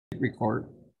record.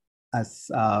 As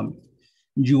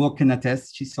Jewel can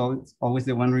attest, she's always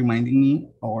the one reminding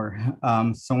me, or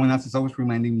someone else is always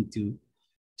reminding me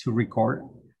to record.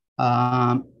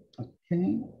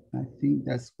 Okay, I think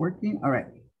that's working. All right.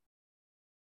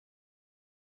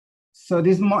 So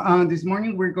this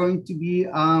morning we're going to be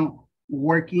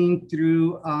working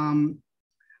through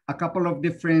a couple of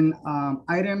different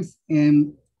items.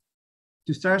 And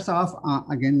to start us off,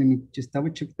 again, let me just double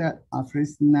check that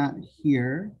Alfred's not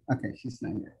here. Okay, she's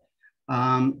not here.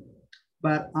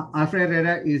 But Alfred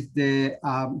Herrera is the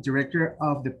director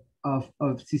of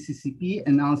CCCP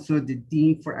and also the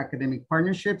Dean for Academic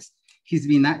Partnerships. He's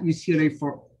been at UCLA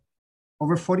for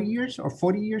over 40 years or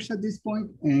 40 years at this point,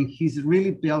 and he's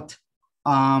really built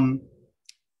a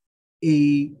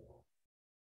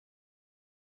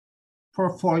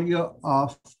portfolio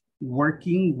of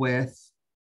working with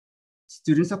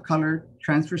students of color,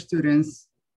 transfer students,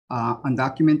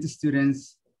 undocumented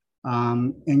students,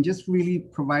 and just really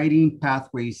providing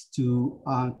pathways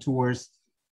towards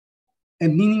a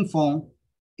meaningful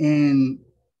and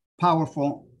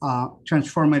powerful,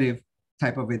 transformative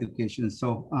type of education.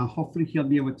 So hopefully he'll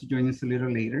be able to join us a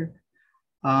little later.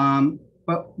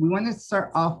 But we want to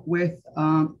start off with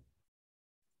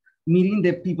meeting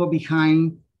the people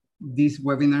behind this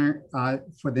webinar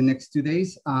for the next 2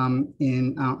 days.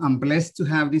 And I'm blessed to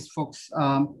have these folks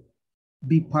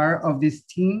be part of this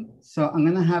team. So I'm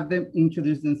gonna have them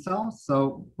introduce themselves.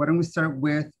 So why don't we start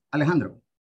with Alejandro?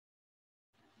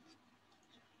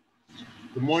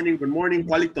 Good morning,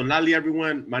 Qualitonali,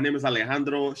 everyone. My name is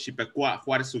Alejandro Shipekua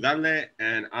Juarez Ugale,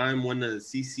 and I'm one of the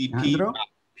CCP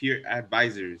peer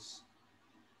advisors.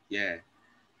 Yeah,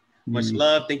 much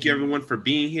love. Thank you everyone for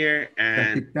being here.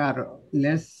 And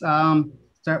let's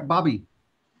start, Bobby.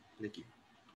 Thank you.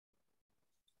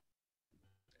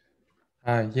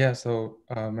 Yeah, so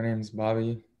my name is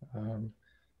Bobby,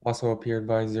 also a peer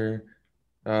advisor,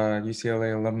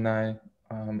 UCLA alumni,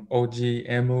 OG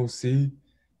MOC,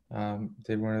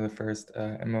 did one of the first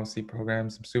MOC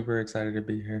programs. I'm super excited to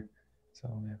be here, so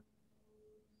yeah.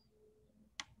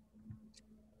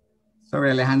 Sorry,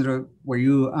 Alejandro, were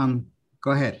you,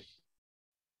 go ahead.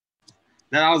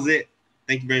 That was it.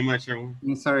 Thank you very much, everyone.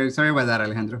 Sorry about that,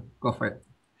 Alejandro. Go for it.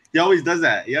 He always does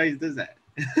that.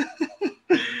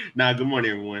 Nah, good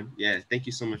morning, everyone. Yeah, thank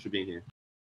you so much for being here.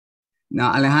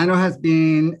 Now, Alejandro has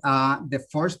been the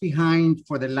force behind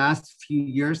for the last few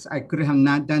years. I could have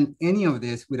not done any of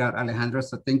this without Alejandro.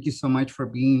 So thank you so much for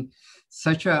being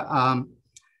such a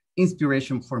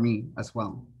inspiration for me as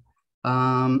well.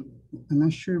 I'm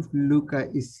not sure if Luca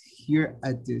is here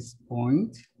at this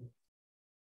point.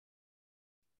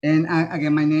 And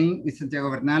again, my name is Santiago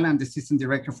Bernal. I'm the assistant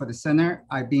director for the center.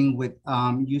 I've been with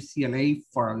UCLA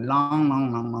for a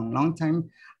long time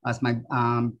as my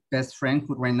best friend,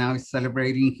 who right now is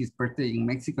celebrating his birthday in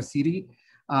Mexico City,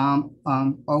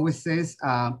 always says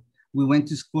we went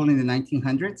to school in the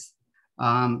 1900s.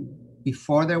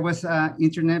 Before there was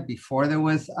internet, before there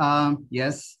was,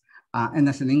 and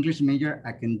as an English major,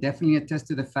 I can definitely attest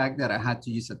to the fact that I had to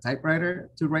use a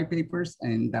typewriter to write papers,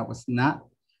 and that was not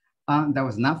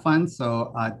fun.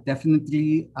 So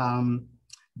definitely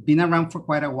been around for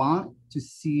quite a while to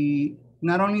see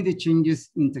not only the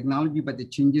changes in technology, but the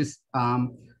changes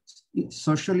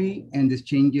socially and the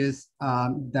changes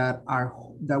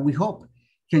that we hope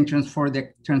can transform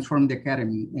the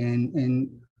academy. And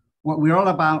what we're all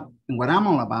about, and what I'm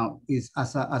all about, is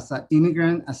as an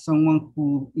immigrant, as someone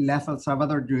who left El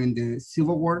Salvador during the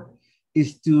Civil War,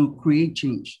 is to create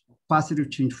change,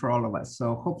 positive change for all of us.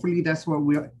 So hopefully that's what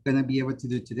we're gonna be able to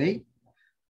do today.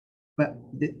 But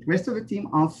the rest of the team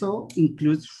also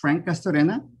includes Frank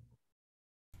Castorena.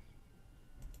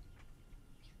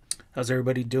 How's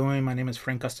everybody doing? My name is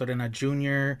Frank Castorena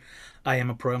Jr. I am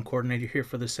a program coordinator here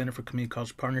for the Center for Community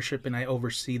College Partnership, and I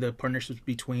oversee the partnerships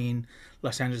between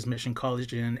Los Angeles Mission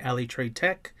College and Alley Trade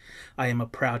Tech. I am a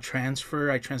proud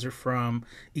transfer. I transferred from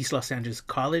East Los Angeles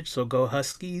College, so go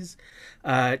Huskies.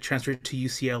 Transferred to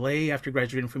UCLA. After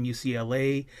graduating from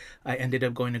UCLA, I ended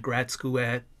up going to grad school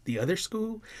at the other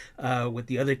school with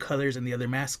the other colors and the other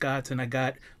mascots, and I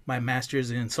got my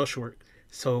master's in social work.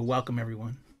 So welcome,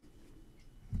 everyone.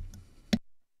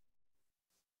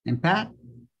 And Pat?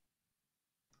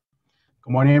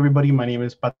 Good morning, everybody. My name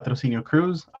is Patrocinio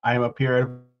Cruz. I am a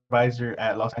peer advisor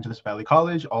at Los Angeles Valley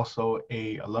College, also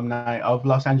a alumni of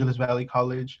Los Angeles Valley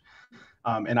College.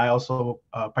 And I also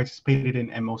participated in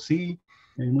MOC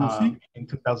in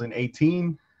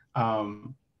 2018.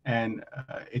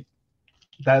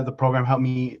 The program helped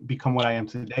me become what I am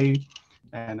today.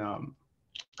 And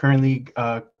currently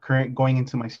going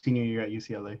into my senior year at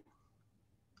UCLA.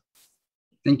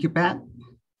 Thank you, Pat.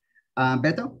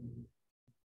 Beto?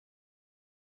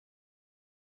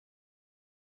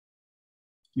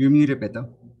 You're muted, Beto.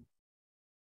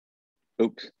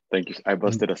 Oops, thank you. I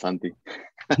busted a Santi.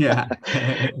 Yeah.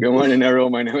 Good morning,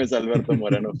 everyone. My name is Alberto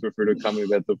Moreno. Feel free to call me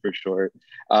Beto for short.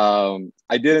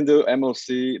 I didn't do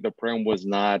MOC. The program was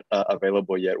not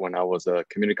available yet when I was a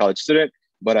community college student,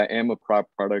 but I am a proud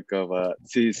product of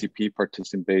CCCP,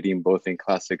 participating both in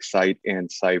Classic Site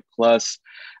and Site Plus.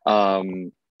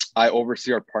 I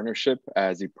oversee our partnership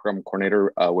as a program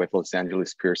coordinator with Los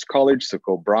Angeles Pierce College, so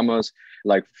go Brahmas.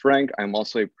 Like Frank, I'm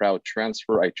also a proud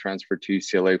transfer. I transferred to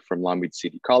UCLA from Long Beach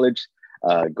City College.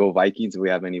 Go Vikings, if we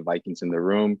have any Vikings in the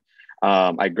room.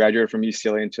 I graduated from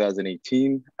UCLA in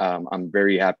 2018. I'm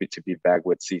very happy to be back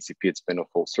with CCP. It's been a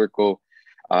full circle.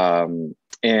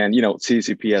 And, you know,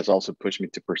 CCP has also pushed me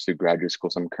to pursue graduate school.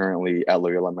 So I'm currently at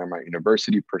Loyola Marymount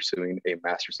University pursuing a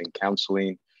master's in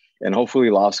counseling and hopefully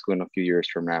law school in a few years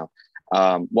from now.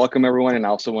 Welcome everyone. And I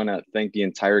also want to thank the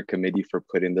entire committee for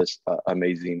putting this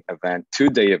amazing event,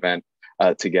 two-day event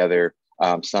together.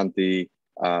 Santi,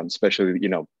 especially, you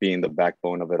know, being the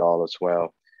backbone of it all as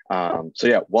well. So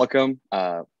yeah, welcome,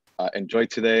 enjoy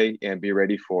today and be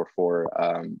ready for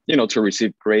you know, to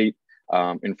receive great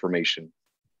information.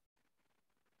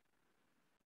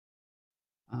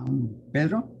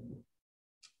 Pedro?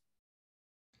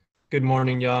 Good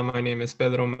morning, y'all. My name is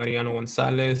Pedro Mariano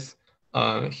Gonzalez,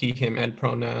 he, him, and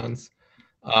pronouns.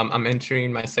 I'm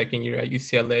entering my second year at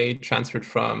UCLA, transferred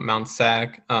from Mount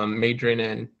SAC, majoring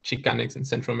in Chicanx and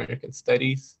Central American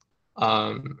Studies.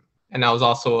 And I was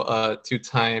also a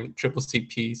two-time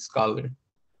CCCP scholar.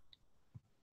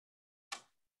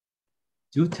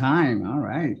 Two-time, all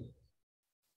right.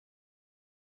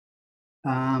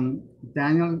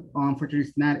 Daniel, unfortunately,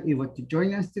 is not able to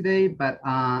join us today, but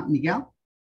Miguel?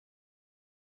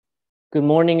 Good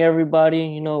morning, everybody.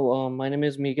 You know, my name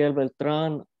is Miguel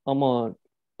Beltran. I'm a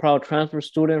proud transfer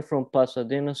student from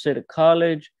Pasadena City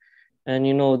College. And,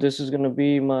 you know, this is going to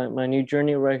be my new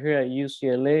journey right here at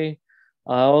UCLA.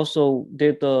 I also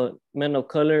did the Men of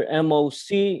Color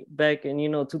MOC back in, you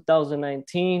know,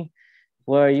 2019,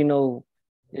 where, you know,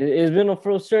 it's been a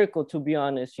full circle, to be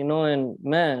honest, you know, and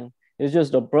man, it's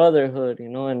just a brotherhood, you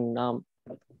know, and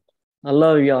I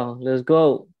love y'all. Let's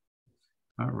go.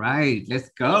 All right, let's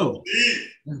go.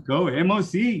 Let's go,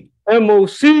 MOC.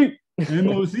 MOC.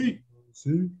 MOC.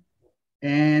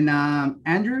 And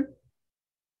Andrew?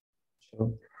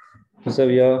 Sure. What's up,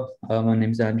 y'all? My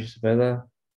name is Andrew Sabella.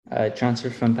 I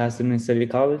transferred from Pasadena City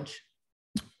College.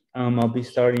 I'll be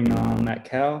starting at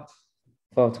Cal,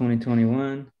 fall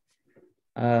 2021.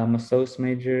 I'm a SOS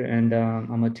major, and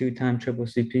I'm a two-time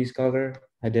CCCP scholar.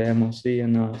 I did MOC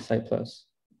and Site Plus.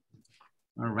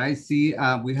 All right, see,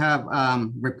 we have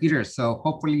repeaters. So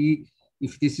hopefully,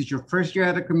 if this is your first year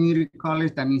at a community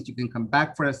college, that means you can come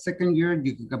back for a second year.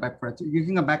 You can come back you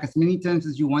can come back as many times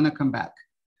as you want to come back.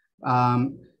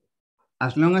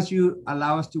 As long as you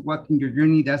allow us to walk in your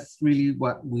journey, that's really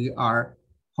what we are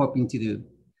hoping to do.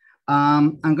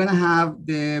 I'm gonna have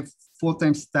the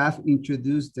full-time staff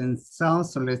introduce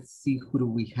themselves. So let's see, who do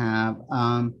we have?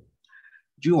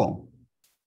 Jewel.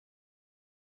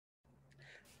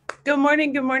 Good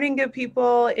morning, good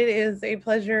people. It is a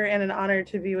pleasure and an honor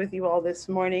to be with you all this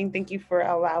morning. Thank you for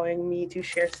allowing me to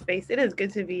share space. It is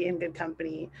good to be in good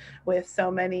company with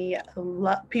so many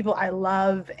people I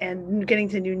love and getting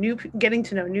to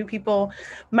know new people.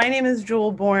 My name is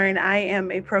Jewel Bourne. I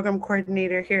am a program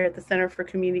coordinator here at the Center for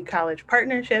Community College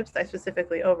Partnerships. I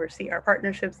specifically oversee our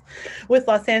partnerships with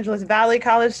Los Angeles Valley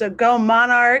College. So go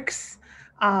Monarchs.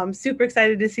 Super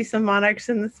excited to see some Monarchs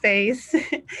in the space.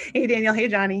 Hey, Daniel. Hey,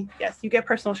 Johnny. Yes, you get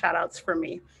personal shout outs from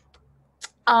me.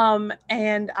 And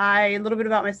a little bit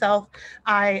about myself.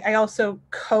 I also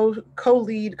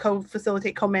co-lead,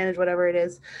 co-facilitate, co-manage, whatever it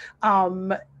is,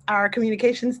 our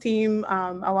communications team,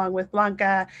 along with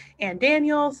Blanca and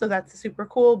Daniel. So that's super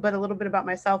cool. But a little bit about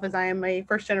myself is I am a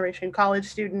first generation college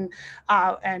student,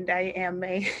 and I am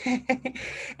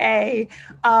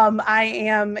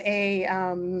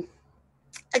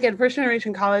again, first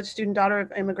generation college student, daughter of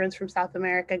immigrants from South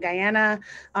America, Guyana.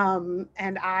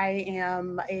 And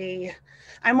I'm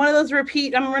one of those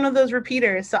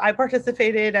repeaters. So I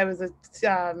participated, I was a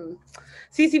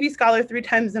CCB scholar 3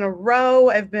 times in a row.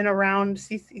 I've been around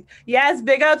CC. Yes,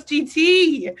 big ups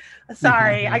GT.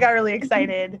 Sorry, I got really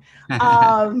excited.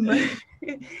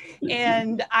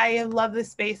 And I love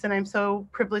this space, and I'm so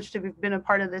privileged to have been a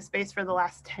part of this space for the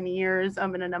last 10 years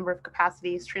in a number of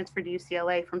capacities. Transferred to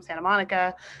UCLA from Santa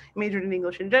Monica, majored in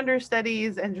English and Gender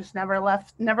Studies, and just never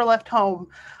left home.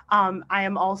 I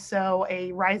am also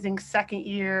a rising second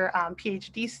year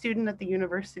PhD student at the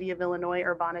University of Illinois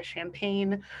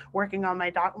Urbana-Champaign, working on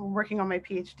my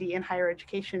PhD in higher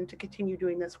education to continue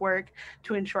doing this work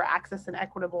to ensure access and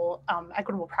equitable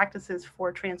practices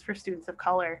for transfer students of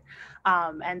color.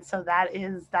 And so that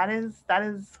is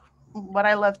what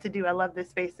I love to do. I love this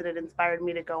space, and it inspired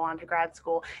me to go on to grad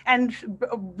school. And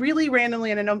really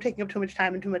randomly, and I know I'm taking up too much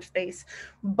time and too much space,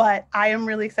 but I am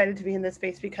really excited to be in this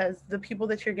space because the people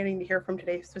that you're getting to hear from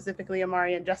today, specifically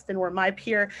Amari and Justin, were my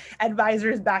peer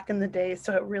advisors back in the day.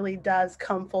 So it really does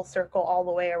come full circle all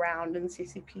the way around in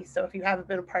CCP. So if you haven't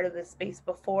been a part of this space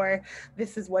before,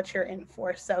 this is what you're in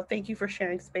for. So thank you for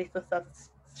sharing space with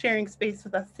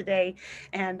us today.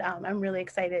 And I'm really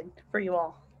excited for you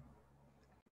all.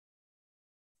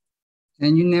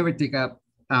 And you never take up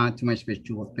too much space,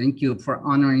 Jewel. Thank you for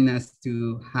honoring us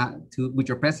with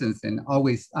your presence and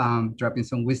always dropping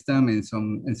some wisdom and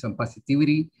some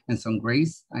positivity and some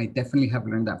grace. I definitely have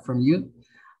learned that from you.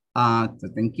 So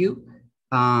thank you.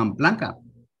 Blanca.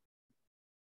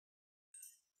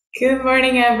 Good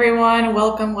morning, everyone.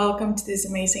 Welcome to this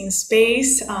amazing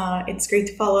space. It's great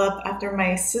to follow up after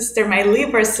my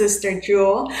Libra sister,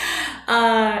 Jewel.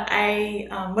 My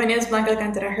name is Blanca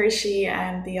Alcantara Hershey.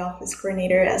 I'm the office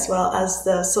coordinator as well as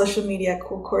the social media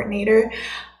co-coordinator.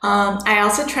 I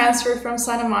also transferred from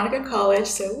Santa Monica College,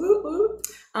 so woo woo.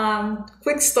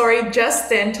 Quick story,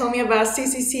 Justin told me about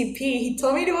CCCP. He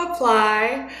told me to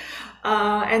apply.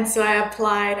 And so I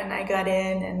applied and I got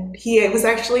in, and he was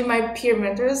actually my peer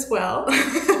mentor as well.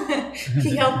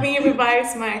 He helped me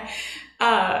revise my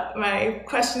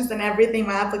questions and everything,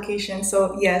 my application.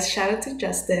 So yes, shout out to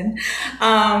Justin.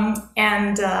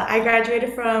 I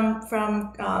graduated from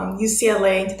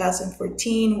UCLA in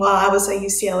 2014. While I was at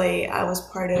UCLA, I was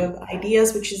part of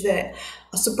IDEAS, which is a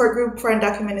support group for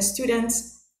undocumented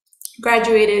students.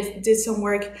 Graduated, did some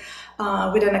work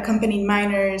with unaccompanied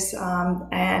minors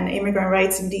and immigrant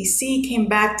rights in DC, came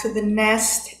back to the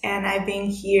nest, and I've been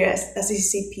here as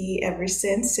CCCP ever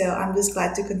since. So I'm just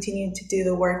glad to continue to do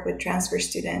the work with transfer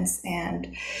students.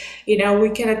 And, you know, we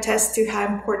can attest to how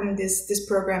important this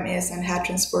program is and how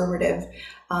transformative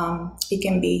it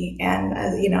can be.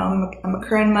 And, you know, I'm a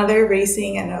current mother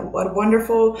raising a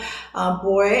wonderful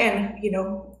boy, and, you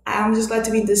know, I'm just glad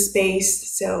to be in this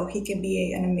space so he can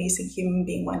be an amazing human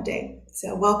being one day.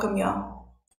 So welcome,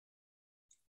 y'all.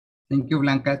 Thank you,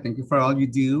 Blanca. Thank you for all you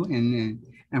do and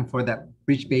for that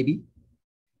rich baby.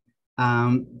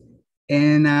 Ariel.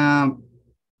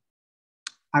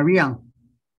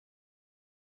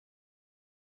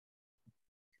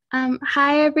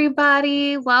 Hi,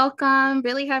 everybody. Welcome.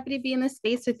 Really happy to be in this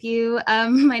space with you.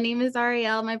 My name is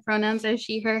Ariel. My pronouns are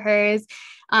she, her, hers.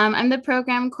 I'm the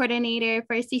program coordinator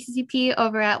for CCCP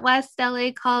over at West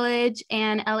LA College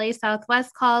and LA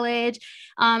Southwest College.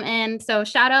 And so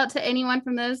shout out to anyone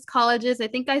from those colleges. I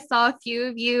think I saw a few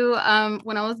of you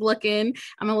when I was looking.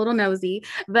 I'm a little nosy,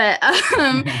 but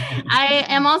I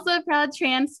am also a proud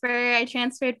transfer. I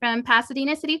transferred from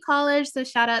Pasadena City College. So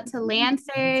shout out to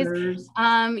Lancers.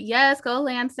 Yes, go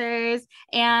Lancers.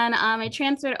 And I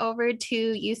transferred over to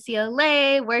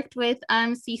UCLA, worked with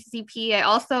CCCP. I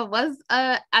also was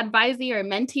a advisee or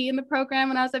mentee in the program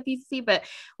when I was at PCC, but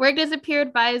worked as a peer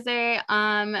advisor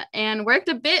and worked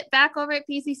a bit back over at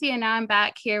PCC, and now I'm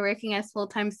back here working as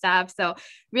full-time staff. So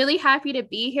really happy to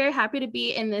be here, happy to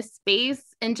be in this space,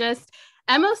 and just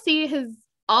MOC has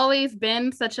always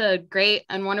been such a great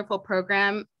and wonderful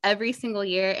program every single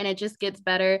year, and it just gets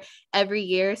better every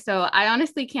year. So I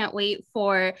honestly can't wait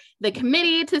for the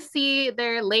committee to see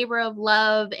their labor of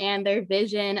love and their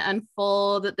vision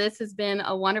unfold. This has been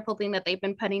a wonderful thing that they've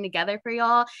been putting together for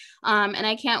y'all. And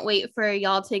I can't wait for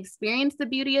y'all to experience the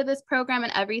beauty of this program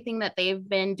and everything that they've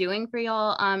been doing for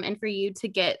y'all, and for you to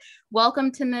get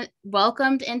welcomed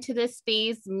into this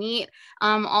space, meet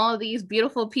all of these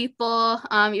beautiful people.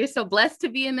 You're so blessed to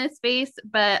be in this space,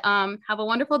 but have a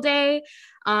wonderful day.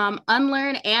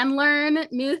 Unlearn and learn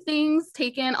new things,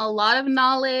 take in a lot of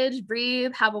knowledge,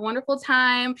 breathe, have a wonderful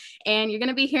time. And you're going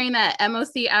to be hearing that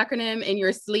MOC acronym in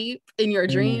your sleep, in your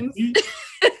dreams,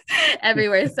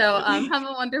 everywhere. So have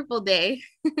a wonderful day.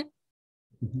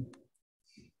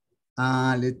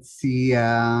 Let's see,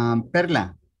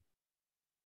 Perla.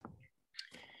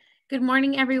 Good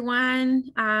morning, everyone.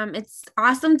 It's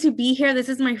awesome to be here. This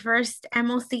is my first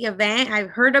MOC event.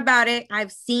 I've heard about it.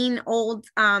 I've seen old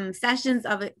sessions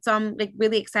of it. So I'm like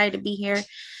really excited to be here.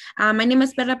 My name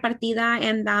is Perla Partida,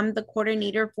 and I'm the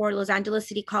coordinator for Los Angeles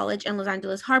City College and Los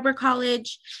Angeles Harbor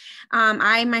College.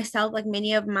 I myself, like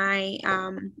many of my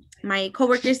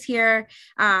coworkers here,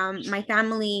 my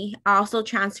family also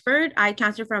transferred. I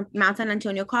transferred from Mount San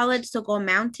Antonio College, so go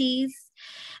Mounties.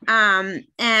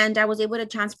 And I was able to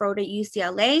transfer to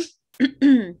UCLA.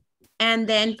 And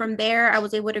then from there, I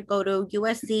was able to go to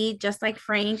USC, just like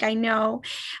Frank, I know,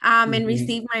 and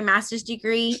receive my master's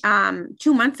degree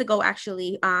 2 months ago,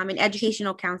 actually, in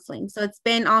educational counseling. So it's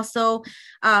been also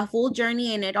a full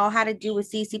journey, and it all had to do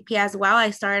with CCP as well.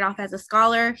 I started off as a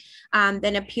scholar,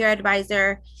 then a peer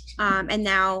advisor, and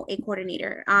now a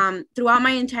coordinator. Throughout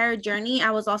my entire journey, I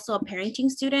was also a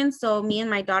parenting student. So me and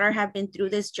my daughter have been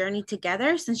through this journey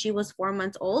together since she was 4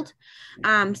 months old.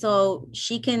 So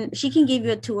she can give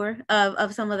you a tour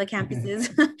of some of the campuses.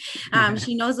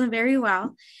 She knows them very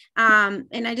well.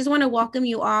 And I just want to welcome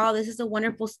you all. This is a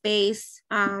wonderful space.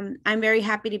 I'm very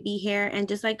happy to be here. And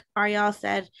just like Ariel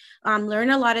said, learn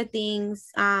a lot of things.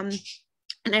 And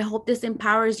I hope this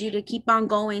empowers you to keep on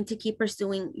going, to keep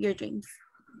pursuing your dreams.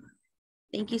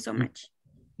 Thank you so much.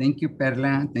 Thank you,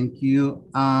 Perla. Thank you.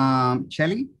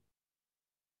 Shelly?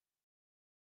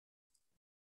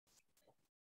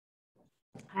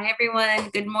 Hi, everyone.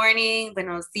 Good morning.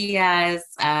 Buenos dias.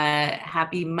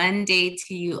 Happy Monday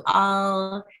to you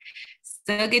all.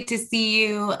 So good to see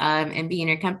you and be in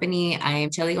your company. I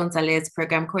am Shelly Gonzalez,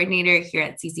 program coordinator here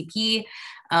at CCP.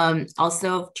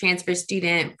 Also transfer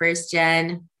student, first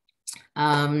gen.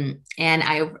 And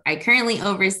I currently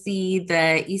oversee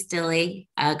the East LA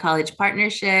College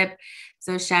Partnership.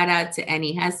 So shout out to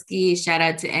any Husky, shout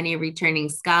out to any returning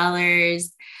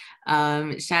scholars,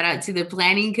 shout out to the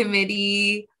planning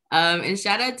committee, and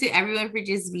shout out to everyone for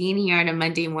just being here on a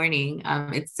Monday morning.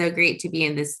 It's so great to be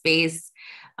in this space.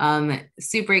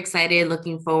 Super excited,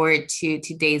 looking forward to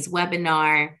today's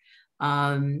webinar.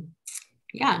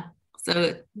 Yeah,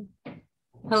 so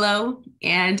hello,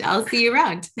 and I'll see you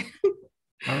around.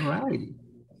 All right.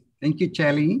 Thank you,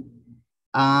 Shelly.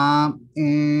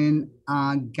 And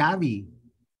Gaby,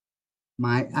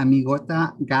 my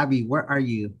amigota Gaby, where are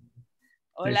you?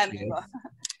 Hola, amigo.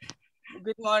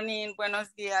 Good morning. Buenos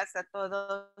días a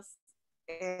todos.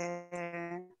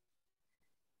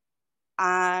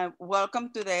 Welcome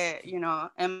to the,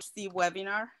 MC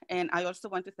webinar. And I also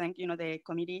want to thank, the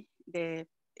committee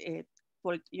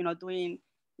for, doing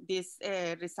this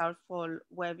resultful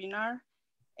webinar.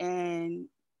 And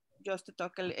just to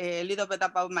talk a little bit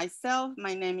about myself,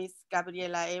 my name is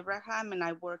Gabriela Abraham, and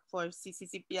I work for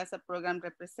CCCP as a program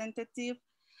representative.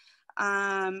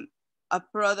 A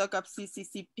product of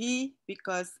CCCP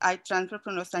because I transferred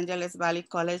from Los Angeles Valley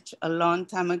College a long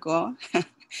time ago.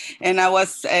 And I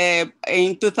was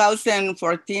in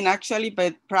 2014, actually,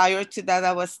 but prior to that,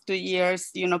 I was 2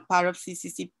 years, part of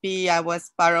CCCP. I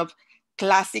was part of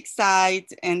Classic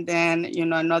Site and then,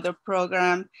 another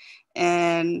program.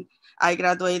 And I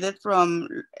graduated from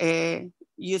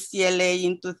UCLA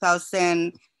in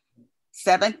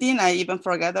 2017. I even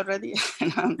forgot already.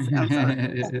 I'm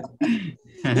sorry.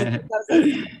 In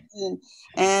 2017.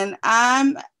 And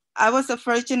I was a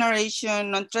first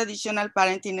generation non-traditional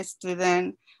parenting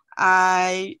student.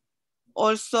 I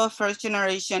also first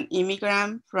generation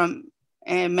immigrant from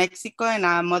Mexico and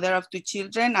a mother of 2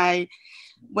 children. I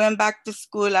went back to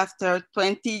school after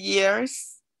 20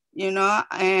 years,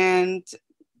 and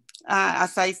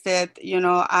as I said,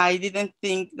 I didn't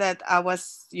think that I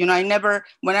was, when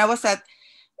I was at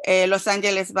Los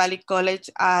Angeles Valley College,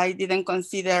 I didn't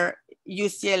consider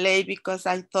UCLA because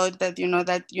I thought that,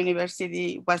 that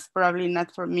university was probably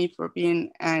not for me for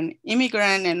being an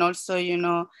immigrant and also,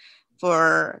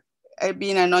 for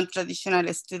being a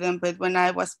non-traditional student. But when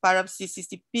I was part of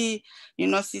CCCP,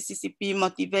 CCCP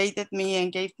motivated me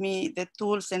and gave me the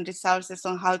tools and resources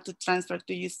on how to transfer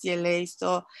to UCLA.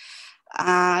 So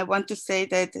I want to say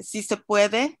that sí se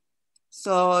puede.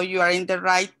 So you are in the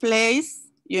right place,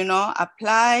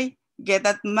 apply, get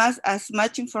as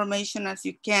much information as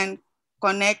you can,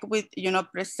 connect with,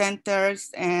 presenters,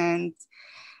 and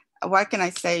what can I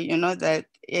say, that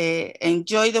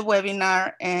enjoy the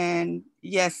webinar and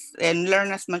yes, and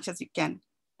learn as much as you can.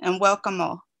 And welcome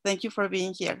all. Thank you for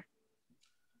being here.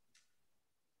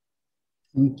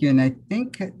 Thank you. And I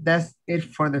think that's it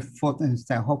for the photo and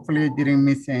stuff. Hopefully I didn't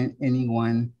miss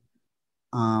anyone.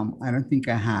 I don't think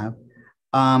I have.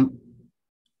 All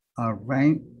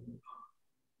right.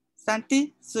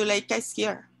 Santi, Zuleika is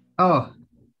here. Oh,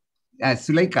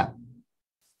 Zuleika.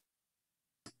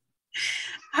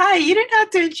 Hi, you didn't have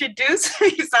to introduce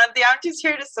me, Santi. I'm just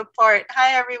here to support.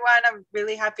 Hi, everyone. I'm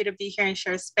really happy to be here and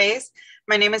share space.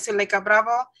 My name is Zuleika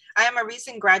Bravo. I am a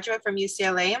recent graduate from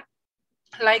UCLA.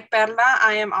 Like Perla,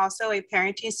 I am also a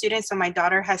parenting student, so my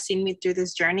daughter has seen me through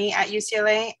this journey at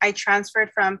UCLA. I transferred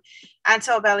from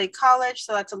Antelope Valley College,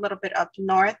 so that's a little bit up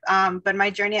north, but my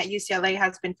journey at UCLA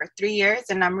has been for 3 years,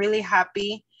 and I'm really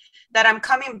happy that I'm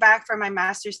coming back for my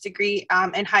master's degree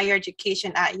in higher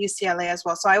education at UCLA as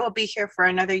well. So I will be here for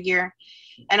another year,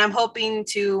 and I'm hoping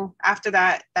to, after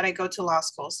that I go to law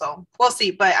school. So we'll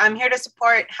see, but I'm here to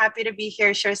support, happy to be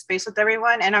here, share space with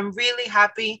everyone. And I'm really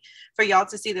happy for y'all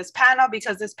to see this panel,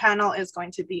 because this panel is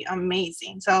going to be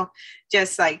amazing. So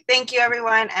just like, thank you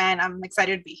everyone. And I'm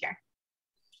excited to be here.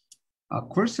 Of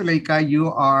course, Zuleika,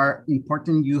 you are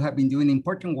important. You have been doing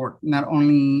important work, not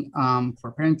only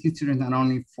for parenting students, not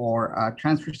only for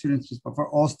transfer students, but for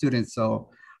all students. So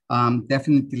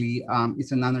definitely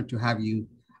it's an honor to have you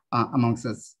amongst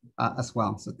us as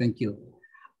well. So thank you.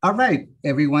 All right,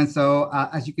 everyone. So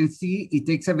as you can see, it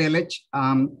takes a village.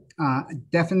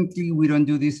 Definitely, we don't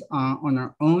do this on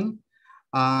our own.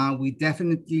 We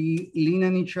definitely lean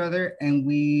on each other, and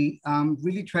we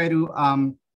really try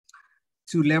to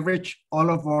leverage all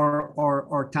of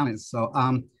our talents. So,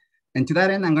 and to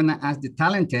that end, I'm gonna ask the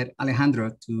talented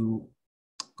Alejandro to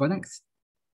go next.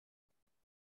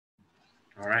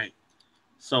 All right.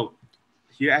 So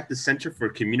here at the Center for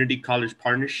Community College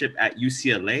Partnership at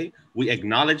UCLA, we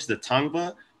acknowledge the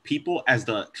Tongva people as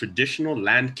the traditional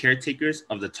land caretakers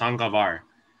of the Tongavar,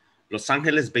 Los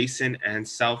Angeles Basin, and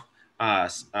South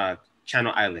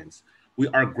Channel Islands. We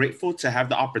are grateful to have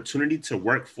the opportunity to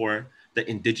work for the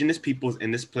indigenous peoples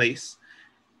in this place.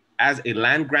 As a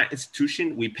land grant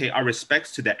institution, we pay our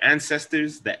respects to the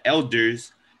ancestors, the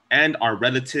elders, and our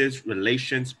relatives,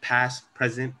 relations, past,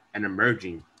 present, and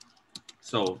emerging.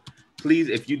 So please,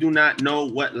 if you do not know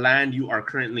what land you are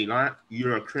currently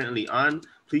on,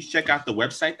 please check out the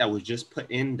website that was just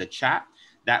put in the chat.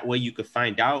 That way you could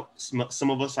find out. Some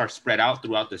of us are spread out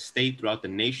throughout the state, throughout the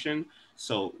nation.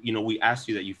 So, you know, we ask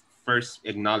you that you first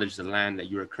acknowledge the land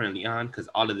that you are currently on, because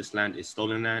all of this land is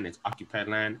stolen land, it's occupied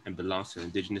land, and belongs to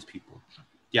indigenous people.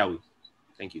 Yawi,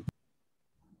 thank you.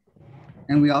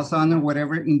 And we also honor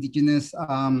whatever indigenous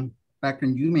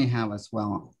background you may have as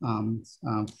well,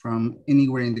 from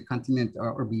anywhere in the continent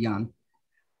or beyond.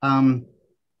 All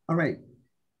right.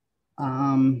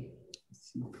 Let's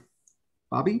see.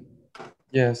 Bobby?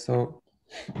 Yeah, so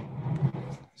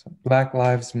Black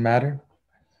Lives Matter.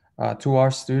 To our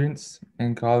students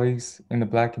and colleagues in the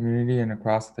Black community and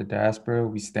across the diaspora,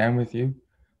 we stand with you.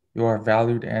 You are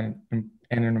valued and an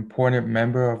important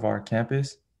member of our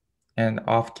campus and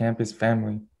off-campus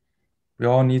family. We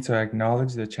all need to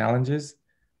acknowledge the challenges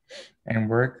and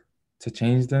work to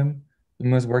change them. We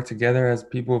must work together as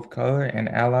people of color and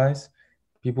allies,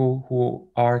 people who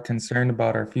are concerned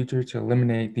about our future, to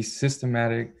eliminate these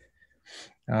systematic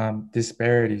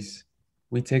disparities.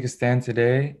 We take a stand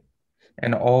today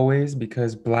and always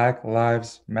because Black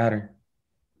lives matter.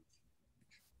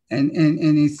 And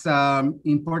it's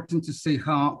important to say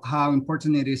how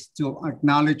important it is to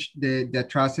acknowledge the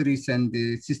atrocities and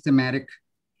the systematic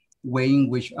way in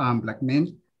which Black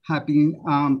men have been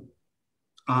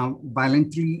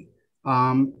violently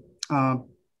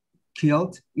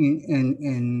killed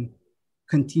and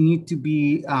continue to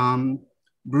be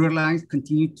brutalized,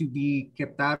 continue to be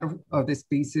kept out of the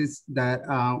spaces that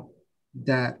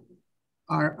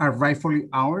are rightfully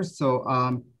ours. So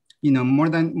you know, more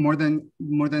than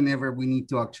ever, we need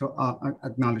to actually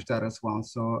acknowledge that as well.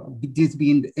 So this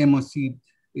being the MOC,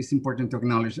 it's important to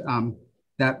acknowledge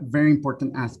that very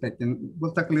important aspect, and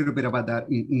we'll talk a little bit about that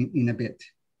in a bit.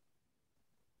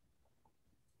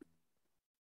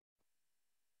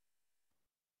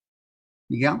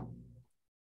 Miguel?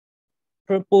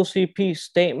 Triple CP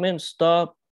statement,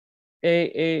 stop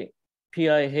AAPI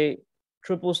hate.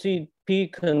 Triple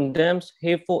CP condemns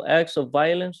hateful acts of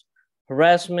violence,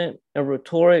 harassment, and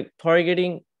rhetoric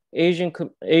targeting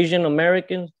Asian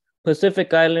Americans,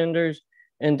 Pacific Islanders,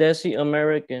 and Desi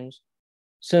Americans.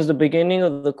 Since the beginning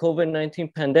of the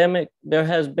COVID-19 pandemic, there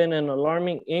has been an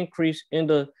alarming increase in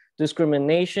the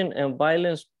discrimination and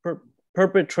violence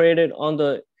perpetrated on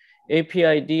the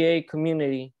APIDA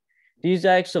community. These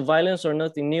acts of violence are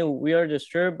nothing new. We are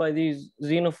disturbed by these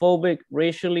xenophobic,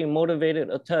 racially motivated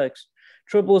attacks.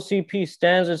 Triple CP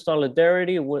stands in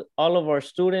solidarity with all of our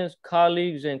students,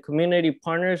 colleagues, and community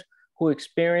partners who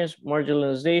experience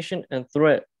marginalization and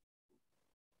threat.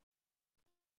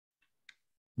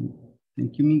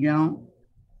 Thank you, Miguel.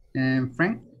 And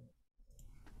Frank?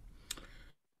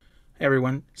 Hey,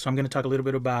 everyone. So I'm going to talk a little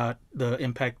bit about the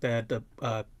impact that the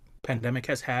pandemic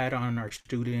has had on our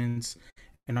students,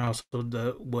 and also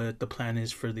what the plan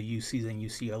is for the UCs and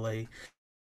UCLA.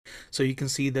 So you can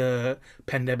see the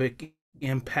pandemic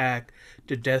impact.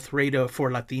 The death rate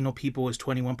for Latino people is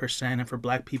 21%, and for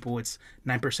Black people it's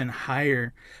 9%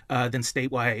 higher than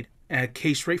statewide.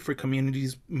 Case rate for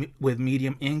communities with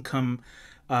medium income,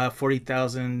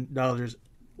 $40,000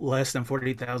 less than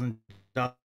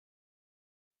 $40,000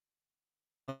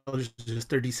 is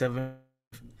 37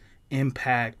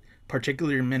 impact,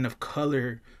 particularly men of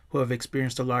color who have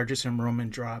experienced the largest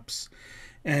enrollment drops.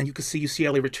 And you can see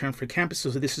UCLA returned for campus. So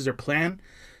this is their plan.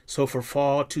 So for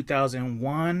fall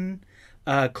 2001,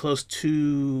 close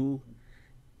to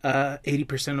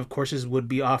 80% of courses would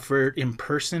be offered in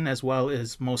person, as well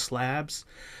as most labs.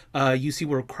 UC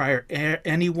will require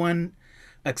anyone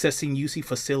accessing UC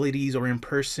facilities or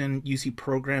in-person UC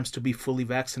programs to be fully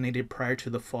vaccinated prior to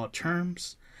the fall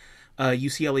terms.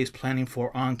 UCLA is planning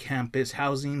for on-campus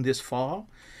housing this fall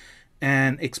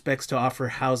and expects to offer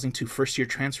housing to first-year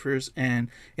transfers and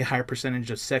a higher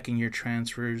percentage of second-year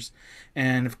transfers.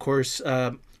 And of course,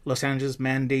 Los Angeles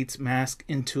mandates mask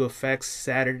into effect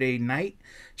Saturday night,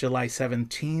 July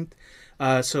 17th.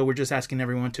 So we're just asking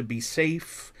everyone to be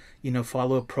safe,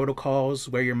 follow protocols,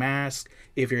 wear your mask.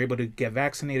 If you're able to get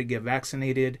vaccinated, get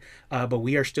vaccinated. But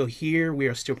we are still here. We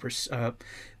are still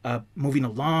moving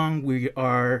along. We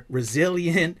are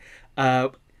resilient.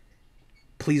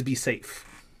 Please be safe.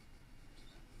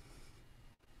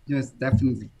 Yes,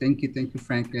 definitely. Thank you,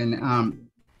 Frank. And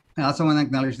I also want to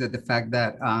acknowledge that the fact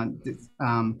that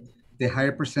the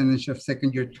higher percentage of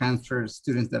second-year transfer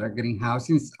students that are getting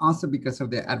housing is also because of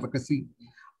the advocacy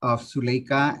of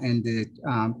Zuleika and the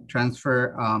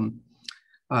Transfer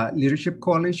Leadership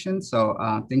Coalition. So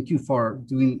thank you for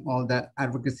doing all that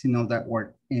advocacy and all that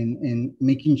work and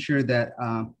making sure that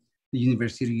the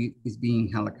university is being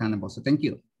held accountable. So thank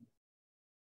you.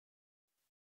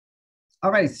 All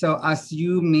right, so as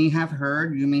you may have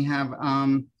heard, you may have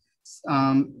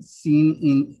seen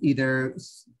in either,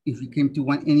 if you came to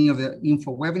any of the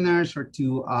info webinars or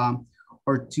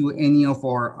to any of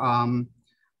our,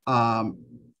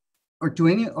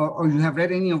 or you have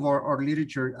read any of our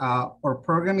literature, our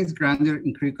program is grounded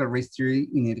in critical race theory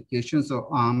in education. So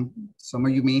some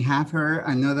of you may have heard,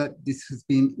 I know that this has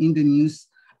been in the news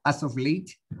as of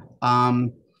late.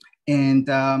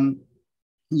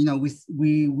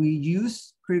 We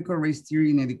use critical race theory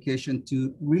in education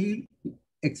to really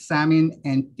examine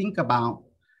and think about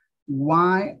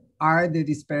why are the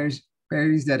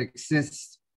disparities that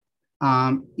exist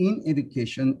in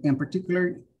education, and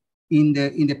particularly in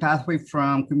the pathway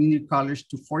from community college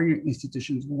to four-year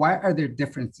institutions. Why are there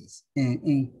differences,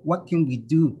 and what can we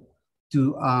do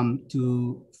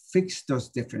to fix those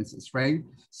differences, right?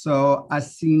 So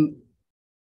as in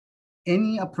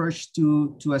any approach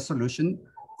to a solution,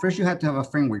 first you have to have a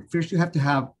framework. First you have to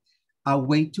have a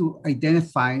way to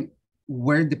identify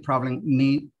where the problem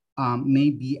may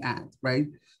be at, right?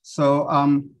 So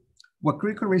what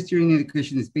critical race theory in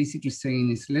education is basically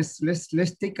saying is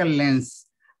let's take a lens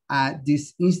at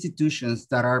these institutions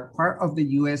that are part of the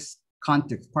US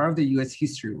context, part of the US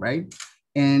history, right?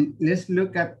 And let's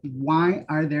look at why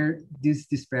are there these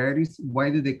disparities? Why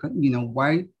do they,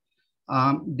 why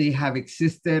they have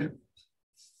existed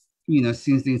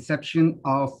since the inception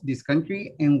of this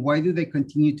country, and why do they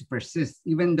continue to persist,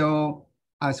 even though,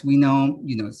 as we know,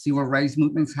 civil rights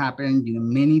movements happen,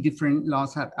 many different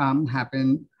laws have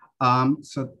happened.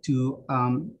 So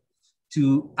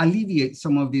to alleviate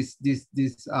some of these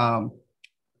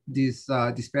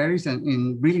disparities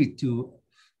and really to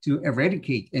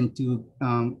eradicate and to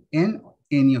end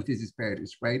any of these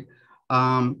disparities, right?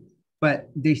 But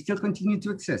they still continue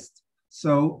to exist.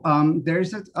 So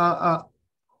there's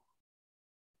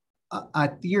a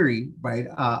theory, right?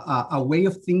 A way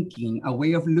of thinking, a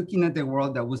way of looking at the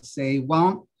world that would say,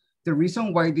 well, the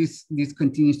reason why this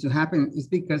continues to happen is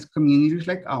because communities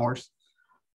like ours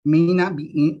may not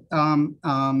be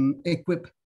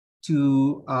equipped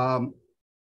to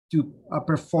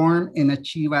perform and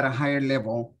achieve at a higher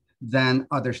level than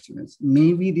other students.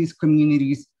 Maybe these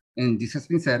communities, and this has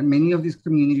been said, many of these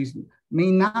communities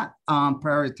may not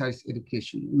prioritize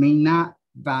education, may not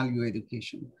value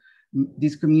education.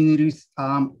 These communities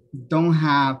don't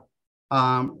have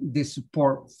the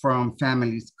support from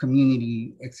families,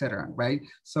 community, etc. Right?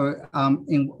 So,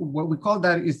 and what we call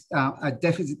that is a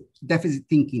deficit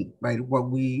thinking, right? What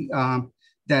we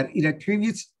that it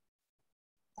attributes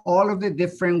all of the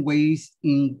different ways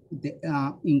in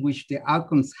which the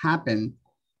outcomes happen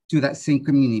to that same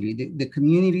community. The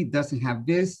community doesn't have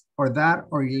this or that,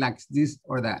 or it lacks this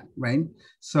or that, right?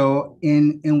 So,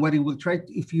 in what it will try,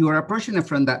 if you are approaching it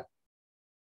from that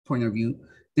point of view,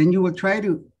 then you will try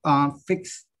to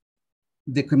fix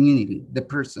the community, the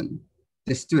person,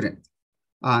 the student.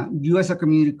 You as a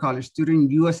community college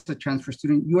student, you as a transfer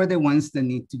student, you are the ones that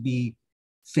need to be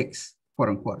fixed, quote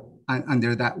unquote,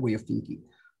 under that way of thinking.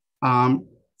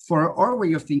 For our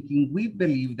way of thinking, we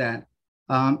believe that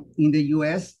in the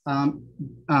US,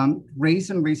 race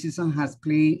and racism has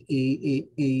played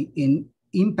an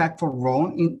impactful role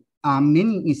in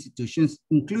many institutions,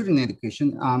 including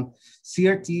education.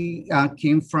 CRT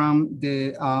came from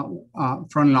the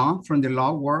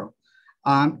law world,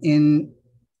 and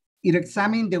it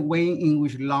examined the way in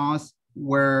which laws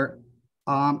were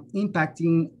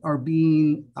impacting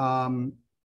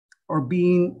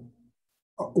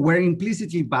were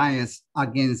implicitly biased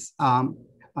against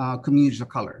communities of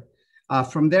color.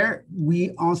 From there,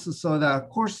 we also saw that, of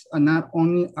course, not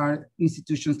only are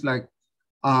institutions like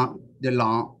the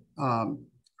law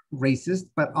racist,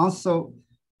 but also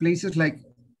places like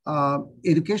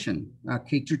education,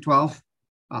 K-12,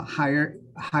 higher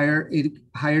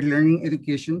learning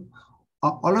education.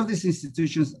 All of these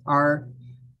institutions are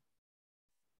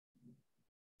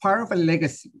part of a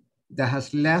legacy that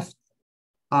has left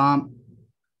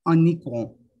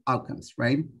unequal outcomes,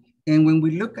 right? And when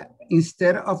we look at,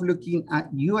 instead of looking at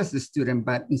you as a student,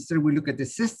 but instead we look at the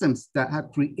systems that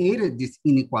have created these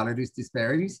inequalities,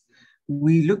 disparities,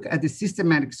 we look at the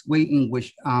systematic way in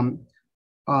which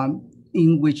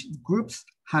groups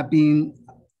have been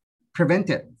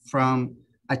prevented from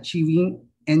achieving,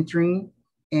 entering,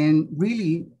 and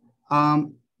really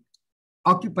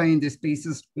occupying the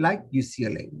spaces like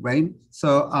UCLA, right?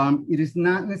 So it is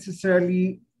not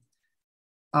necessarily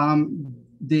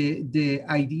the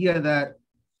idea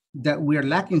that we are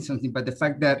lacking something, but the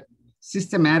fact that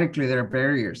systematically there are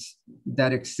barriers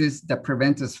that exist that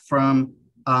prevent us from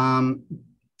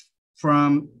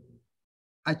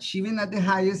achieving at the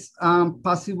highest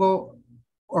possible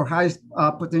or highest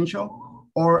potential,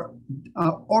 or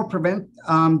prevent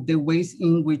the ways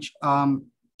in which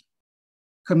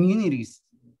communities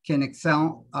can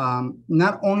excel,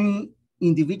 not only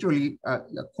individually,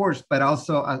 of course, but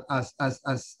also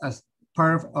as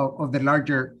part of the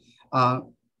larger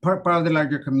part of the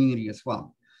larger community as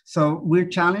well. So we're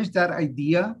challenged that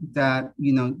idea that,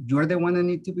 you know, you're the one that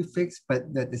need to be fixed,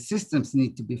 but that the systems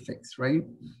need to be fixed, right?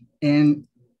 And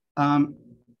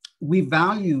we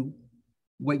value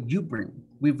what you bring.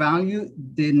 We value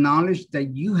the knowledge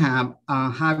that you have,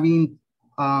 having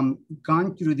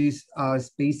gone through these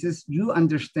spaces. You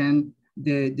understand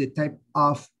the type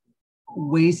of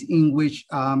ways in which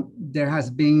there has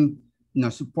been no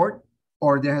support,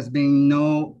 or there has been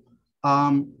no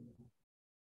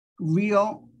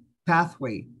real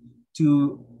pathway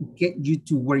to get you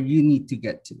to where you need to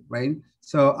get to, right?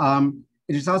 So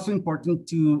it is also important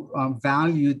to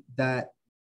value that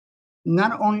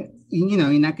not only, you know,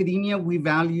 in academia, we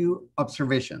value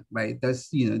observation, right?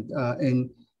 That's, you know,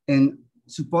 and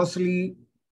supposedly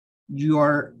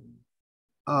you're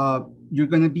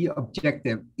going to be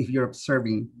objective if you're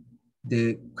observing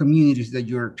the communities that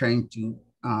you're trying to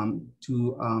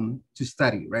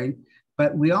study, right?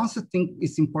 But we also think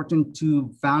it's important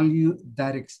to value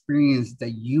that experience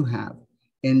that you have,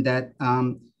 and that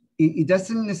it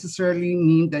doesn't necessarily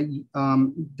mean that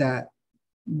that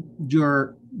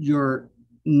your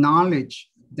knowledge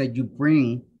that you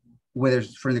bring, whether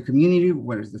it's from the community,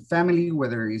 whether it's the family,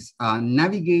 whether it's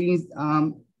navigating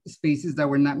spaces that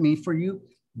were not made for you,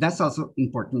 that's also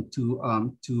important to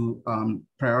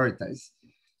prioritize.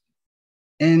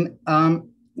 And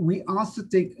we also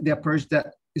take the approach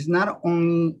that is not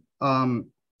only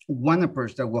one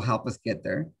approach that will help us get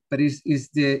there, but is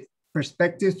the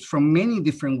perspectives from many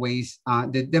different ways,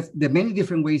 the many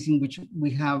different ways in which we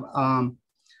have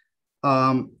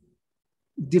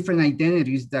different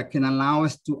identities that can allow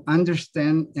us to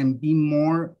understand and be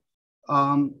more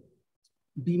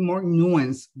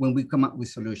nuanced when we come up with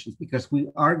solutions, because we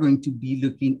are going to be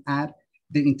looking at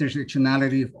the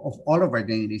intersectionality of all of our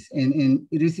identities. And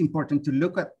it is important to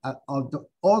look at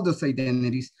all those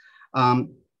identities.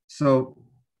 So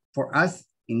for us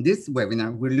in this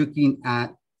webinar, we're looking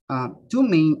at two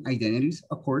main identities,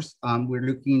 of course. We're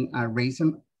looking at race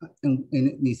and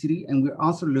ethnicity, and we're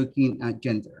also looking at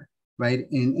gender, right?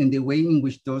 And the way in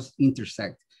which those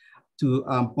intersect to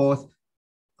both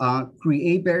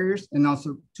create barriers and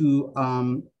also to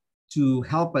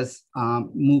help us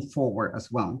move forward as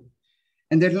well.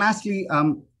 And then lastly,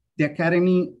 the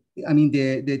academy, I mean,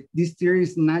 this theory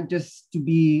is not just to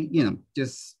be, you know,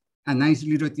 just a nice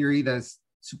little theory that's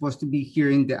supposed to be here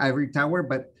in the ivory tower,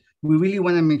 but we really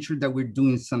want to make sure that we're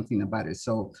doing something about it.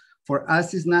 So for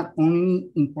us, it's not only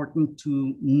important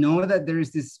to know that there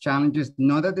is these challenges,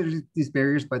 know that there is these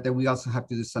barriers, but that we also have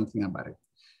to do something about it.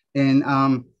 And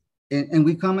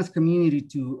we come as community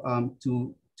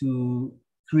to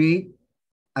create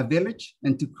a village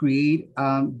and to create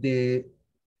the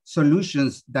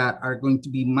solutions that are going to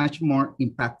be much more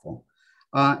impactful.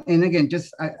 And again,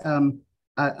 just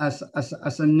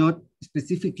as a note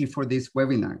specifically for this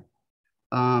webinar,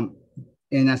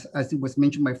 and as it was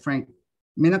mentioned by Frank,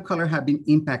 men of color have been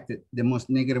impacted the most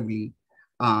negatively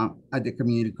at the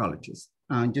community colleges.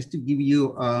 Just to give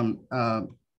you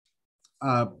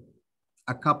a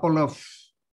couple of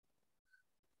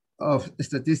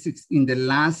statistics in the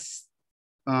last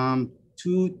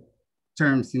 2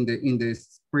 terms in the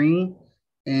spring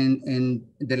and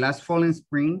the last fall and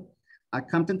spring, at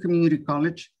Compton Community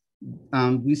College,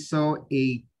 we saw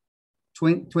a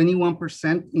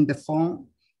 21% in the fall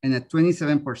and a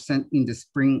 27% in the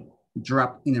spring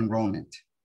drop in enrollment.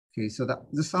 Okay, so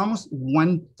that's almost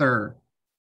 1/3,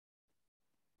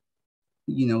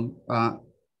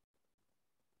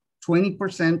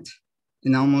 20%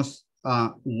 and almost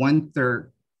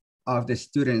 1/3 of the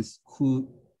students who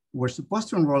were supposed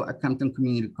to enroll at Compton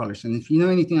Community College. And if you know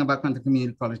anything about Compton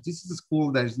Community College, this is a school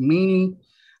that is mainly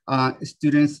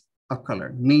students of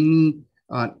color, mainly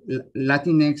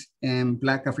Latinx and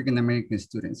Black African American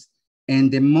students. And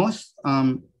the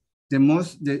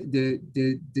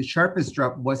sharpest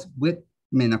drop was with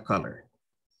men of color.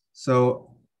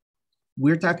 So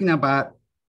we're talking about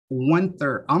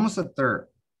 1/3, almost 1/3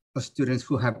 of students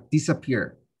who have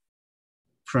disappeared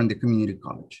from the community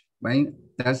college, right?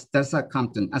 That's at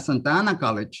Compton. At Santa Ana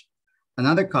College,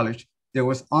 another college, there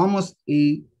was almost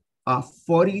a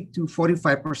 40 to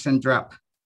 45% drop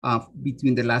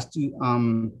between the last 2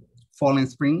 fall and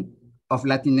spring of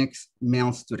Latinx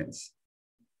male students.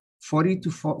 40 to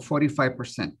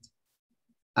 45%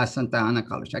 at Santa Ana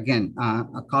College. Again,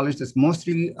 a college that's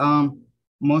mostly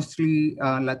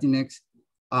Latinx,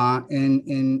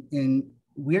 and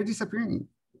we are disappearing,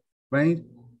 right?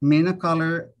 Men of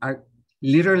color are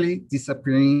literally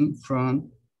disappearing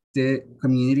from the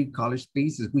community college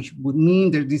spaces, which would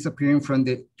mean they're disappearing from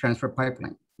the transfer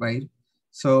pipeline, right?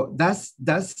 So this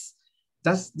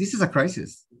is a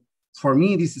crisis. For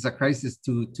me, this is a crisis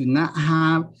to not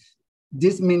have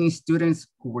this many students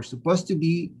who were supposed to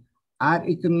be at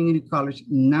a community college,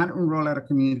 not enroll at a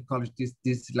community college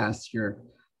this last year,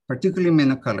 particularly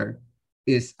men of color,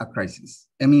 is a crisis.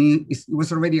 I mean, it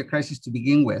was already a crisis to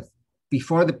begin with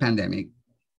before the pandemic.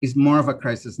 It's more of a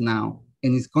crisis now,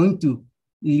 and it's going to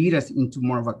lead us into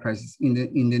more of a crisis in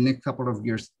the next couple of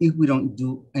years if we don't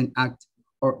do and act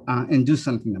or and do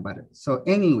something about it. So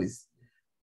anyways,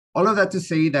 all of that to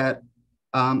say that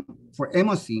for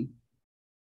MOC,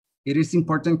 it is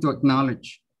important to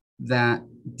acknowledge that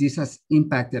this has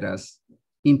impacted us,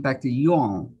 impacted you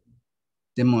all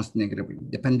the most negatively.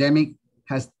 The pandemic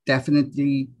has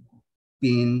definitely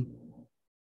been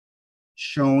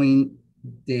showing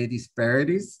the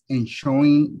disparities and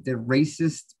showing the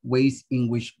racist ways in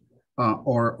which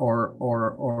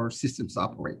or systems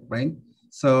operate, right?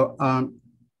 So,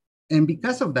 and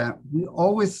because of that, we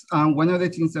always, one of the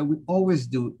things that we always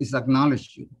do is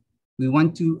acknowledge you. We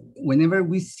want to, whenever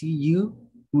we see you,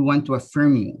 we want to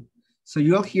affirm you. So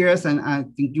you'll hear us, and I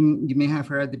think you may have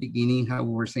heard at the beginning how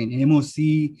we were saying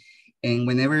MOC, and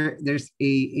whenever there's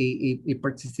a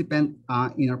participant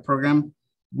in our program,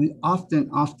 we often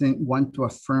want to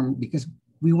affirm because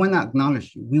we want to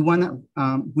acknowledge you. We want to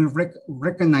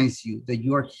recognize you, that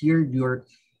you are here.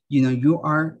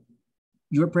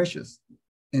 You're precious,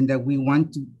 and that we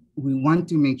want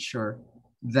to make sure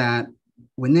that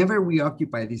whenever we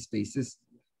occupy these spaces,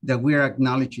 that we are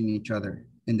acknowledging each other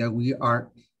and that we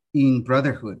are in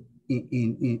brotherhood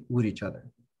with each other.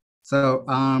 So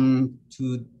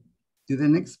to do the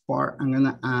next part, I'm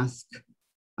gonna ask,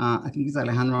 I think it's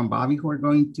Alejandro and Bobby who are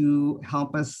going to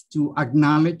help us to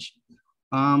acknowledge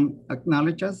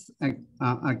us,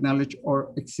 acknowledge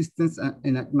our existence,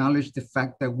 and acknowledge the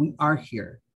fact that we are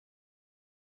here.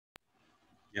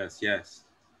 Yes.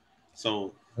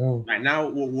 So right now,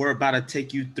 what we're about to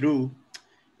take you through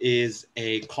is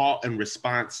a call and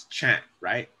response chant,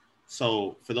 right?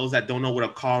 So for those that don't know what a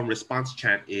call and response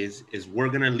chant is we're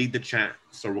gonna lead the chant.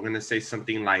 So we're gonna say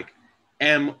something like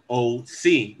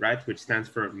MOC, right? Which stands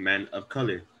for Men of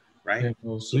Color, right?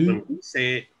 MOC. So when we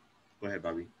say it, go ahead,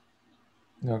 Bobby.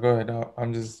 No, go ahead.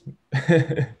 I'm just.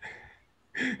 Bobby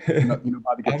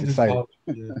gets excited.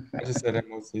 I just said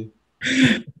MOC.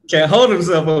 Can't hold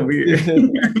himself over here.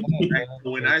 Right?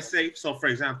 So when I say, so for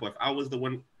example, if I was the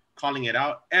one calling it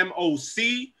out,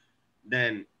 MOC,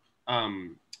 then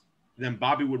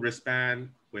Bobby would respond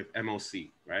with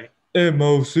MOC, right?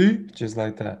 MOC, just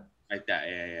like that. Like that,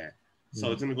 yeah.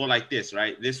 So it's gonna go like this,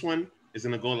 right? This one is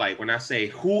gonna go like when I say,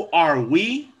 "Who are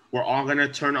we?" We're all gonna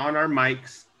turn on our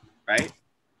mics, right?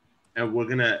 And we're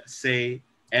gonna say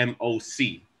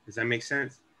MOC. Does that make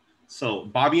sense? So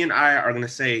Bobby and I are gonna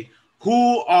say,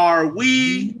 "Who are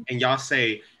we?" And y'all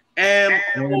say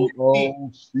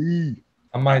MOC.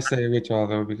 I might say it with y'all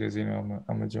though, because you know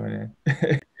I'm gonna join in.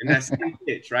 And that's same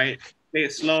pitch, right? Say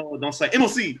it slow. Don't say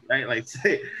MOC, right? Like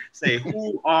say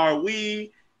who are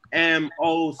we?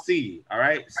 MOC. All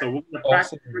right. So we're gonna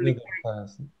practice really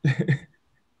quick.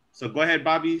 So go ahead,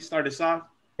 Bobby. Start us off.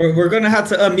 We're gonna have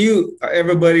to unmute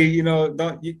everybody. You know,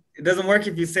 it doesn't work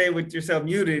if you say it with yourself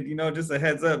muted. You know, just a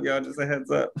heads up, y'all. Just a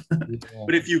heads up.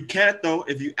 But if you can't, though,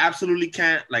 if you absolutely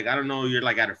can't, like I don't know, you're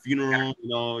like at a funeral, you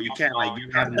know, you can't like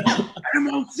you have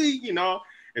MOC, you know.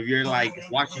 If you're like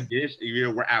washing dish, if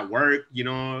you're at work, you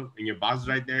know, and your boss is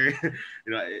right there, you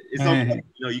know, it's okay.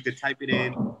 You know, you could type it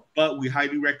in, but we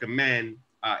highly recommend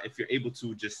if you're able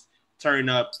to just turn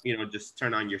up, you know, just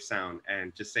turn on your sound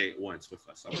and just say it once with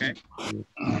us, okay? All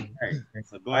right.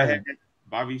 So go ahead,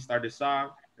 Bobby, start this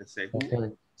off and say who.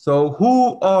 Okay. So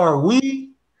who are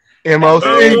we? MOC.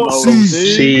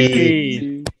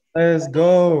 Let's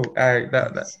go. All right,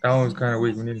 that was kind of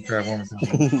weak. We need to try one more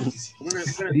time.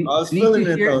 I was feeling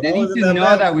it though. They need to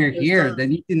know that we're here. They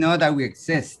need to know that we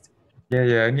exist.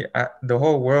 Yeah. The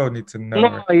whole world needs to know.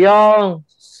 Come on, y'all.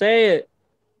 Say it.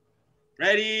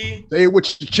 Ready? Say it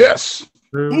with your chest.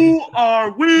 Who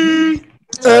are we?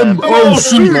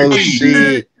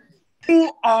 MOC.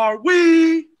 Who are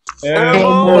we?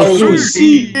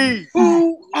 MOC.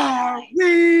 Who are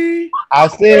we? I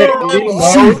said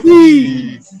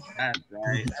MOC. That's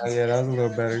right. Oh, yeah, that was a little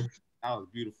better. That was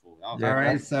beautiful. All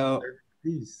right, so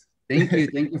peace. Thank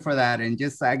you for that. And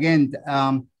just again,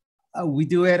 we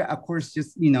do it, of course,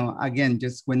 just again,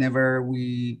 just whenever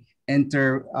we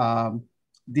enter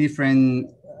different.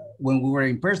 When we were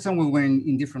in person, we were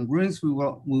in different rooms. We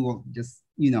will just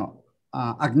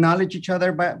acknowledge each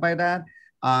other by that.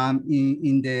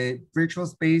 In the virtual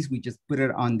space, we just put it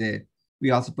on the.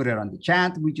 We also put it on the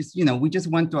chat. We just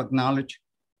want to acknowledge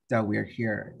that we're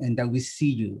here and that we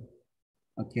see you.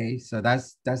 Okay, so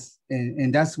that's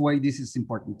why this is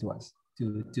important to us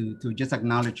to just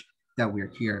acknowledge that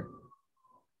we're here.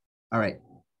 All right.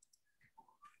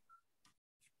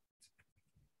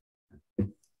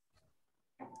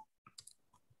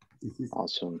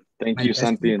 Awesome. Thank you,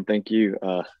 Santi, and thank you.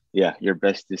 Yeah, your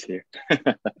best is here.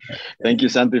 Thank you,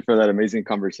 Santi, for that amazing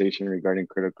conversation regarding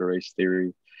critical race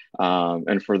theory,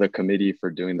 and for the committee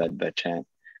for doing that chant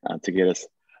to get us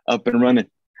up and running.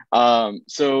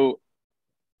 So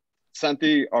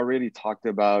Santi already talked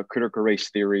about critical race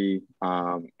theory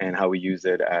and how we use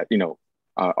it at,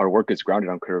 our work is grounded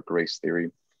on critical race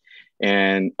theory.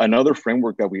 And another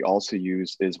framework that we also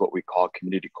use is what we call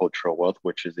community cultural wealth,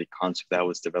 which is a concept that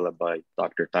was developed by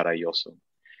Dr. Tarayoso.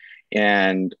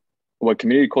 And what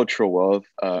community cultural wealth,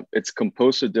 it's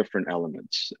composed of different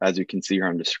elements, as you can see here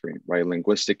on the screen, right?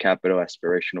 Linguistic capital,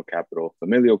 aspirational capital,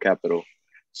 familial capital,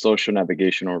 social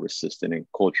navigational, resistant, and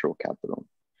cultural capital.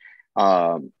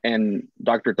 And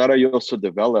Dr. Tarayoso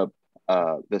developed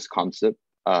this concept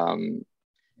to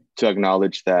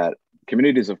acknowledge that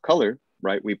communities of color,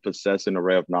 right, we possess an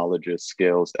array of knowledges,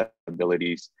 skills,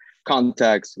 abilities,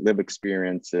 contacts, lived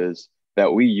experiences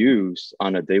that we use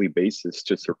on a daily basis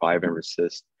to survive and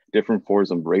resist different forms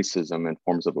of racism and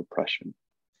forms of oppression.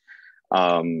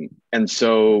 And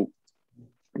so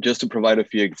just to provide a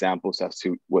few examples as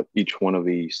to what each one of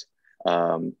these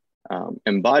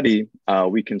embody,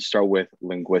 we can start with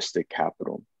linguistic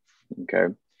capital, okay?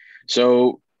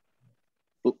 So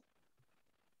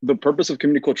the purpose of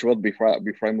community cultural wealth,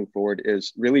 before I move forward,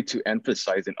 is really to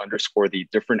emphasize and underscore the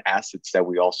different assets that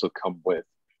we also come with,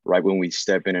 right, when we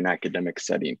step in an academic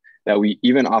setting, that we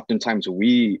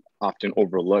often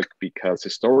overlook, because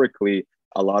historically,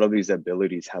 a lot of these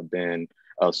abilities have been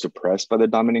suppressed by the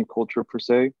dominant culture per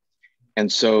se.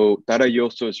 And so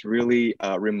Tarayoso is really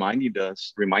reminding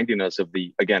us of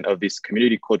this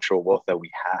community cultural wealth that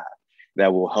we have,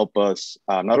 that will help us,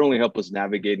 not only help us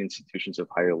navigate institutions of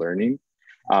higher learning,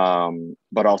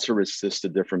 but also resist the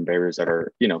different barriers that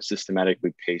are,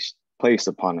 systematically placed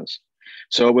upon us.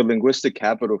 So with linguistic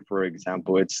capital, for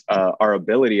example, it's our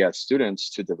ability as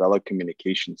students to develop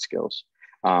communication skills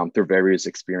through various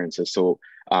experiences. So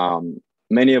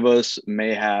many of us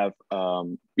may have,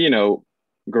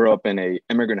 grew up in an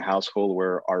immigrant household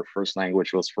where our first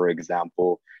language was, for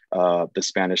example, the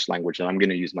Spanish language. And I'm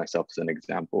going to use myself as an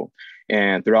example.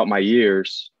 And throughout my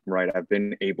years, right, I've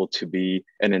been able to be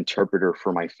an interpreter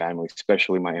for my family,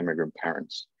 especially my immigrant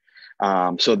parents.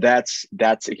 So that's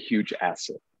a huge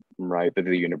asset, right, that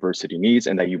the university needs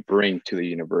and that you bring to the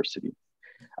university.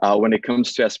 When it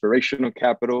comes to aspirational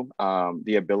capital,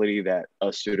 the ability that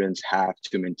us students have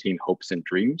to maintain hopes and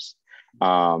dreams,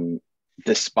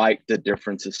 despite the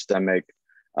different systemic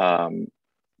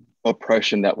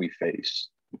oppression that we face,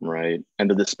 right? And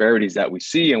the disparities that we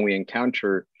see and we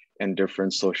encounter in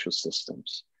different social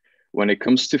systems. When it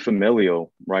comes to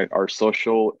familial, right, our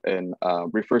social and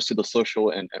refers to the social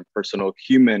and personal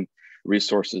human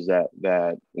resources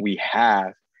that we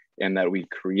have and that we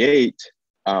create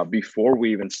before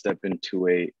we even step into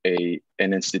an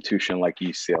institution like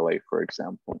UCLA, for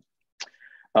example.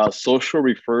 Social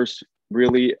refers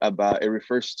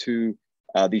to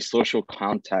the social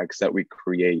contacts that we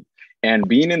create. And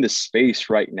being in this space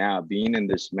right now, being in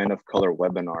this Men of Color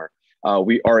webinar,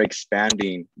 we are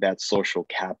expanding that social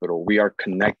capital. We are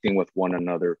connecting with one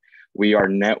another. We are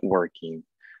networking.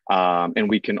 And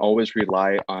we can always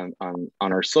rely on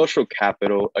our social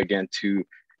capital, again, to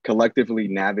collectively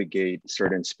navigate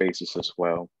certain spaces as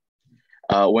well.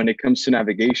 When it comes to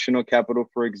navigational capital,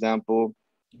 for example,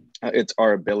 it's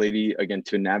our ability, again,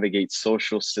 to navigate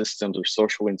social systems or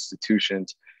social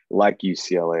institutions like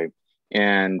UCLA.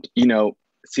 And, you know,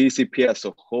 CCCP as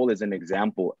a whole is an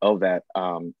example of that,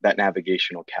 that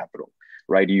navigational capital,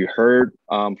 right? You heard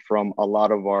from a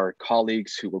lot of our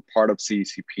colleagues who were part of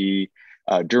CCCP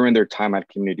during their time at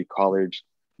community college.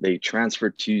 They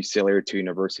transferred to UCLA or to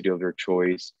university of their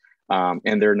choice,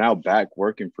 and they're now back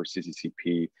working for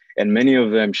CCCP. And many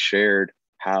of them shared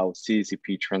how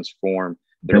CCCP transformed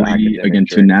their ability, again,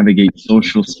 to navigate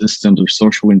social systems or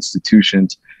social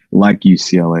institutions like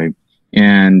UCLA.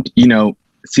 And, you know,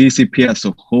 CCCP as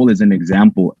a whole is an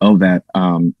example of that,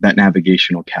 that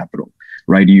navigational capital,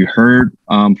 right? You heard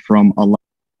from a lot.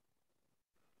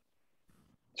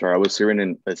 Sorry, I was hearing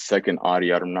in a second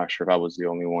audio. I'm not sure if I was the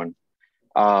only one.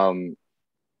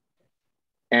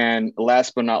 And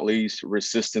last but not least,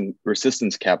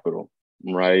 resistance capital,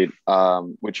 right?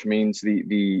 Which means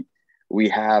we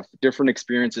have different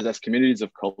experiences as communities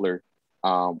of color,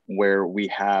 where we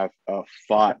have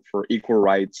fought for equal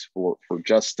rights, for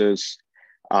justice,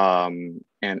 and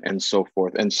so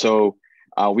forth. And so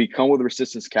we come with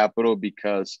resistance capital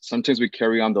because sometimes we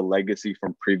carry on the legacy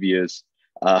from previous,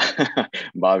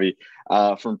 Bobby,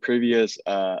 from previous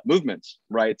movements,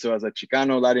 right? So as a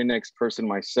Chicano Latinx person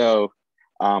myself,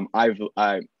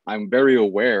 I'm very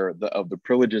aware of the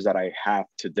privileges that I have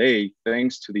today,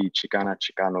 thanks to the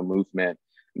Chicano movement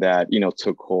that, you know,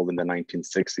 took hold in the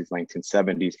 1960s,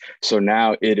 1970s. So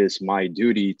now it is my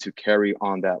duty to carry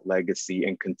on that legacy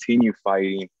and continue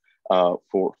fighting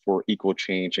for equal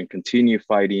change and continue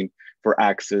fighting for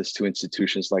access to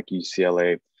institutions like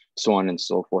UCLA, so on and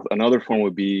so forth. Another form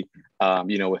would be,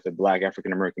 you know, with the Black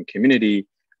African-American community,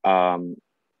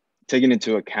 taking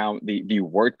into account the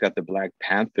work that the Black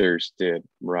Panthers did,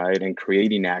 right? And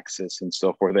creating access and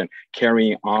so forth, and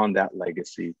carrying on that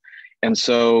legacy. And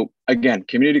so again,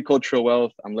 community cultural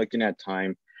wealth, I'm looking at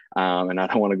time, and I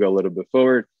don't want to go a little bit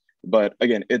forward, but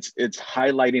again, it's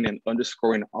highlighting and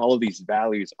underscoring all of these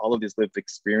values, all of these lived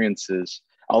experiences,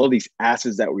 all of these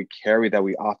assets that we carry that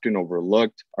we often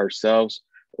overlooked ourselves,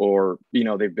 or, you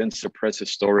know, they've been suppressed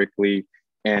historically,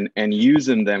 and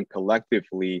using them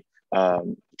collectively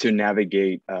to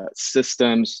navigate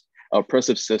systems,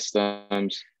 oppressive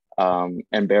systems,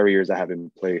 and barriers that have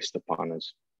been placed upon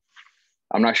us.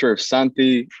 I'm not sure if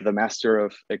Santi, the master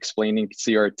of explaining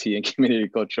CRT and community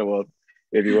cultural wealth,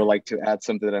 if you would like to add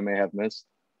something that I may have missed.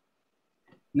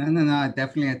 No,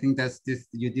 definitely. I think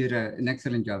you did an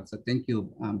excellent job. So thank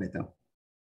you, Beto.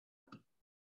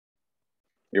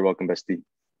 You're welcome, bestie.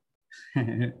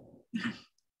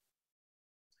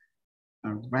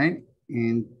 All right,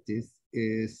 and this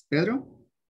is Pedro.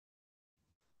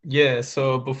 Yeah,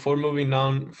 so before moving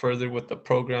on further with the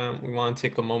program, we want to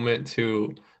take a moment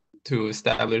to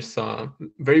establish some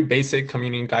very basic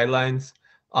community guidelines.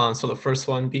 So the first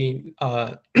one being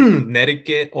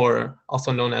netiquette, or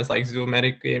also known as like Zoom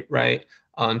etiquette, right?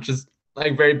 Just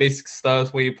like very basic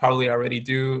stuff we probably already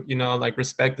do, you know, like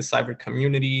respect the cyber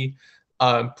community.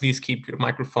 Please keep your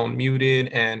microphone muted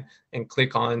and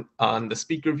click on the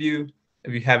speaker view.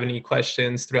 If you have any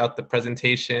questions throughout the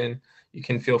presentation, you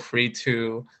can feel free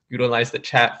to utilize the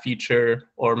chat feature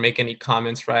or make any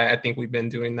comments, right? I think we've been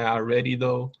doing that already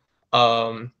though.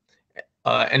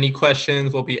 Any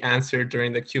questions will be answered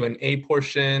during the Q&A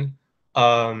portion.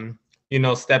 You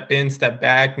know, step in, step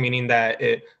back, meaning that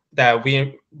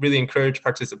we really encourage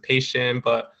participation,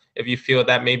 but if you feel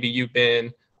that maybe you've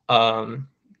been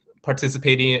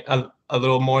participating a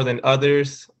little more than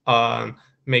others,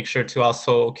 make sure to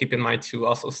also keep in mind to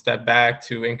also step back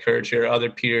to encourage your other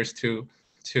peers to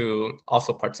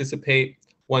also participate.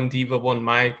 One diva, one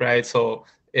mic, right? So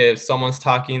if someone's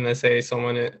talking, let's say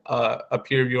someone, a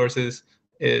peer of yours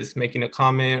is making a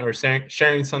comment or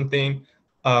sharing something,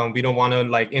 we don't want to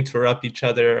like interrupt each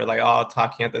other or like all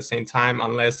talking at the same time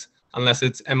unless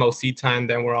it's MOC time,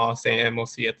 then we're all saying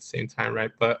MOC at the same time,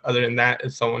 right? But other than that,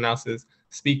 if someone else is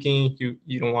speaking,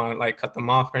 you don't want to like cut them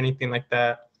off or anything like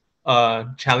that.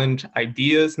 Challenge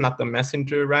ideas, not the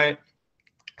messenger, right?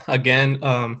 Again,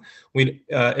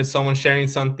 if someone's sharing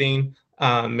something,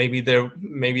 maybe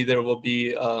there will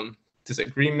be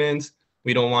disagreements.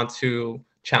 We don't want to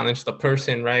challenge the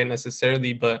person, right,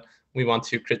 necessarily, but we want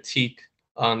to critique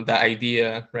the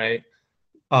idea, right?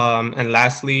 And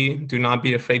lastly, do not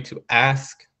be afraid to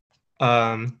ask.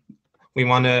 We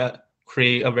want to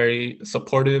create a very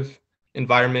supportive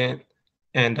environment,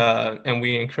 and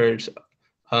we encourage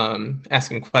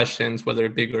asking questions, whether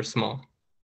big or small.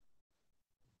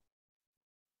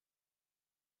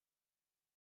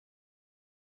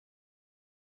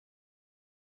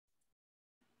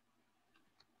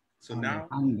 So now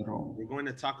we're going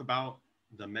to talk about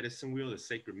the medicine wheel, the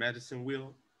sacred medicine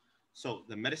wheel. So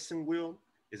the medicine wheel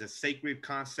is a sacred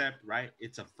concept, right?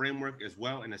 It's a framework as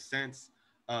well, in a sense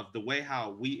of the way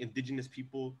how we indigenous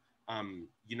people,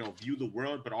 view the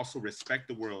world, but also respect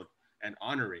the world and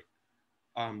honor it.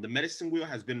 The medicine wheel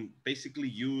has been basically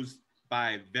used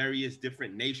by various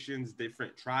different nations,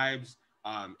 different tribes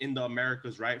in the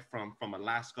Americas, right? From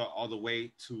Alaska all the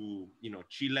way to,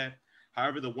 Chile.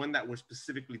 However, the one that we're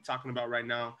specifically talking about right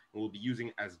now and we'll be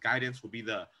using as guidance will be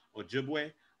the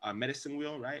Ojibwe medicine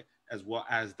wheel, right? As well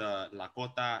as the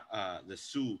Lakota, the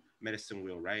Sioux medicine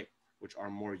wheel, right? Which are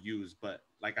more used. But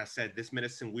like I said, this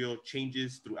medicine wheel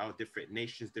changes throughout different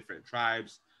nations, different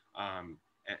tribes,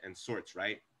 and sorts,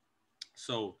 right?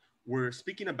 So we're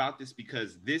speaking about this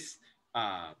because this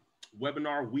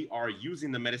webinar, we are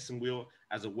using the medicine wheel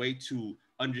as a way to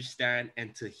understand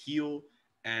and to heal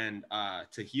and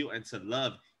to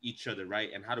love each other, right?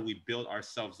 And how do we build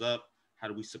ourselves up? How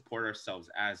do we support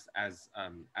ourselves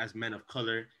as men of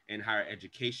color in higher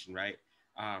education, right?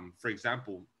 For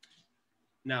example,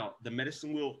 now the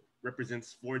medicine wheel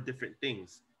represents 4 different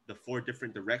things, the 4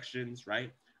 different directions,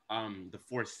 right? The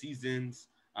 4 seasons,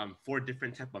 4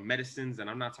 different type of medicines. And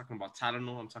I'm not talking about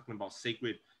Tylenol, I'm talking about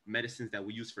sacred medicines that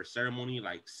we use for ceremony,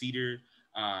 like cedar,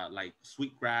 like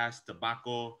sweetgrass,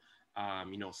 tobacco,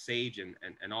 sage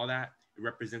and all that. It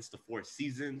represents the 4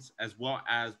 seasons, as well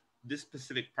as this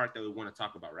specific part that we want to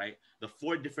talk about, right? The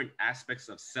 4 different aspects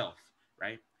of self,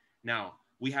 right? Now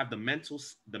we have the mental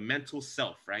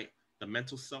self, right? The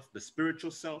mental self, the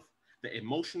spiritual self, the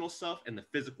emotional self, and the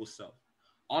physical self.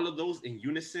 All of those in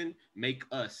unison make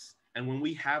us. And when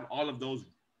we have all of those,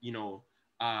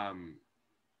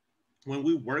 when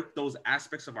we work those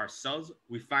aspects of ourselves,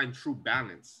 we find true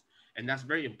balance. And that's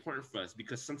very important for us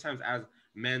because sometimes as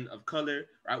men of color,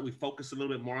 right, we focus a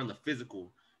little bit more on the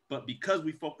physical. But because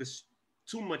we focus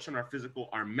too much on our physical,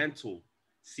 our mental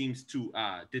seems to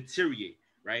deteriorate,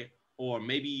 right? Or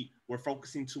maybe we're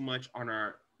focusing too much on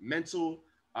our mental,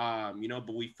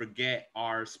 but we forget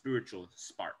our spiritual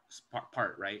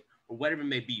part, right? Or whatever it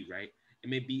may be, right? It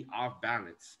may be off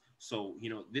balance. So,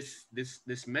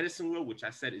 this medicine wheel, which I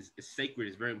said is sacred,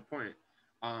 is very important,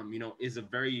 is a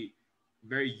very,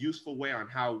 very useful way on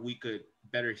how we could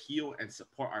better heal and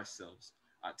support ourselves.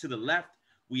 To the left,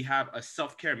 we have a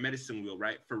self-care medicine wheel,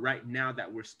 right? For right now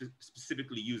that we're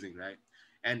specifically using, right?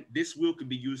 And this wheel could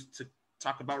be used to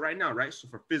talk about right now, right? So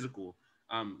for physical,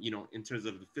 in terms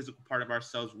of the physical part of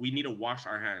ourselves, we need to wash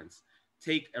our hands,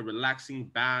 take a relaxing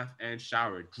bath and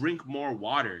shower, drink more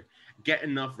water, get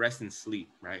enough rest and sleep,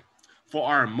 right? For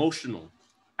our emotional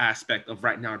aspect of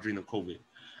right now during the COVID,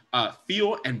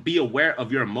 feel and be aware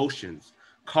of your emotions,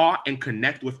 call and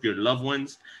connect with your loved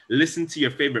ones, listen to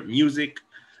your favorite music,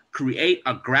 create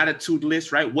a gratitude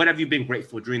list, right? What have you been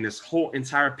grateful during this whole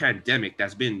entire pandemic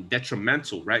that's been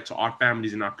detrimental, right, to our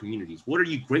families and our communities? What are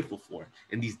you grateful for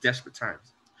in these desperate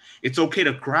times? It's okay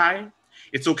to cry.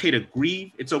 It's okay to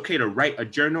grieve. It's okay to write a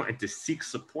journal and to seek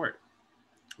support,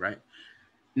 right?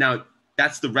 Now,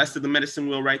 that's the rest of the medicine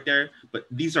wheel right there. But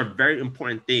these are very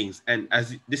important things. And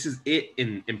as this is it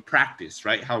in practice,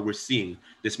 right? How we're seeing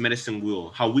this medicine wheel,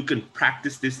 how we can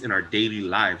practice this in our daily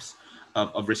lives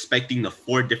of respecting the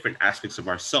 4 different aspects of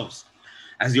ourselves.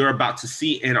 As you're about to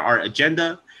see in our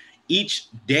agenda, each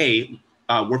day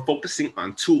we're focusing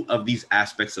on 2 of these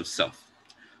aspects of self.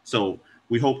 So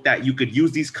we hope that you could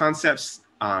use these concepts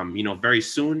very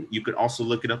soon. You could also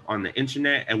look it up on the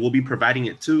internet, and we'll be providing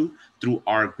it too through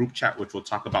our group chat, which we'll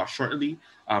talk about shortly,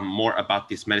 more about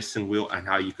this medicine wheel and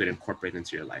how you could incorporate it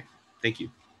into your life. Thank you.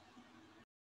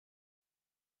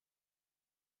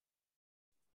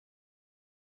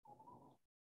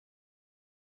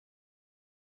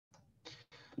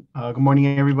 Good morning,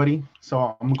 everybody. So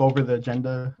I'm gonna go over the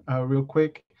agenda real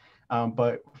quick,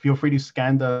 but feel free to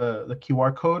scan the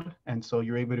QR code, and so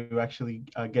you're able to actually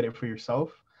get it for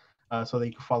yourself, so that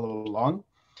you can follow along.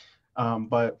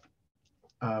 But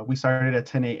we started at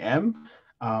 10 a.m.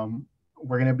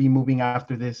 We're gonna be moving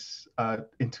after this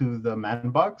into the man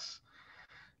box,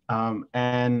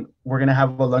 and we're gonna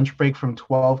have a lunch break from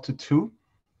 12 to 2,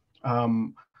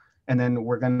 and then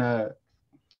we're gonna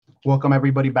welcome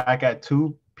everybody back at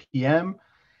 2 p.m.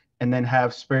 and then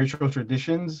have spiritual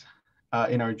traditions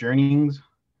in our journeyings,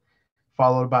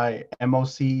 followed by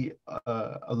MOC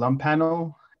alum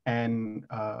panel and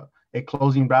a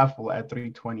closing raffle at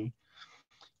 3:20.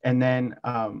 And then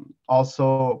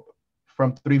also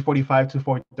from 3:45 to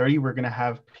 4:30, we're gonna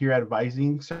have peer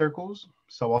advising circles.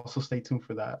 So also stay tuned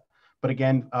for that. But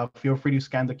again, feel free to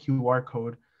scan the QR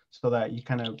code so that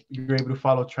you're able to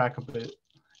follow track of it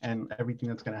and everything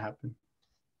that's gonna happen.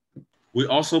 We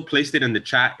also placed it in the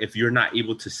chat if you're not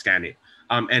able to scan it.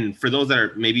 And for those that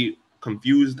are maybe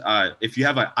confused, if you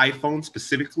have an iPhone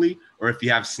specifically, or if you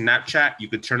have Snapchat, you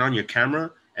could turn on your camera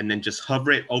and then just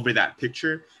hover it over that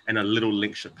picture and a little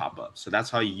link should pop up. So that's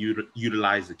how you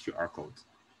utilize the QR codes.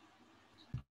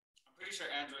 I'm pretty sure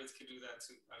Androids can do that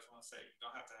too. I just want to say, you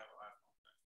don't have to have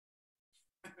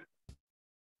an iPhone.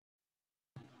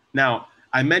 Now,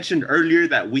 I mentioned earlier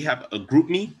that we have a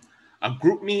GroupMe. A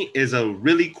GroupMe is a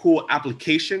really cool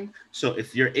application. So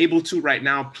if you're able to right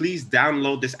now, please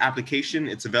download this application.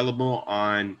 It's available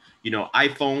on,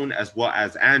 iPhone as well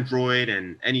as Android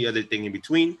and any other thing in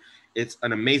between. It's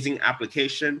an amazing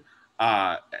application,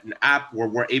 an app where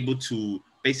we're able to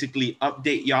basically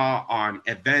update y'all on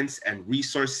events and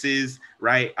resources,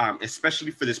 right? Especially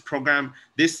for this program.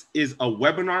 This is a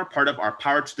webinar, part of our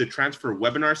Power to the Transfer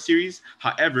webinar series.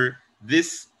 However,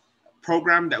 this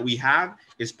program that we have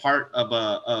is part of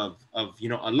a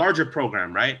larger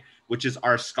program, right? Which is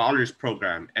our scholars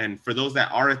program. And for those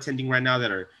that are attending right now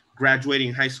that are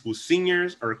graduating high school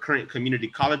seniors or current community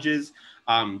colleges,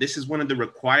 this is one of the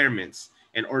requirements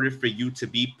in order for you to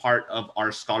be part of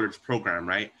our scholars program,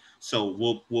 right? So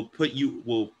we'll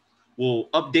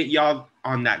update y'all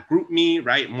on that GroupMe,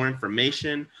 right? More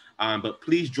information, but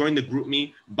please join the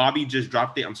GroupMe. Bobby just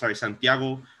dropped it. I'm sorry,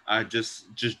 Santiago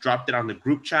just dropped it on the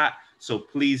group chat. So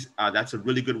please, that's a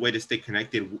really good way to stay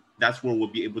connected. That's where we'll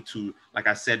be able to, like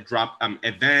I said, drop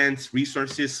events,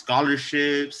 resources,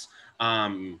 scholarships,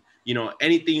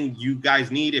 anything you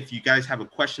guys need. If you guys have a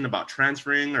question about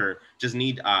transferring or just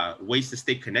need ways to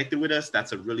stay connected with us,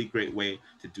 that's a really great way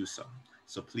to do so.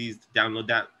 So please download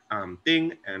that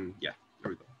thing. And yeah,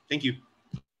 there we go. Thank you.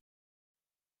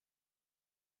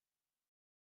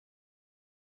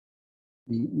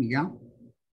 Miguel?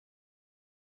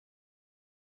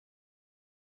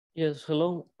 Yes,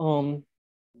 hello.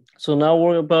 So now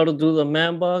we're about to do the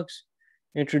man box,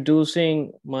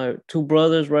 introducing my two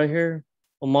brothers right here,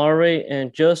 Omari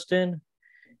and Justin,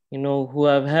 who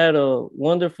have had a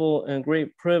wonderful and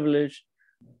great privilege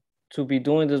to be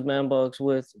doing this man box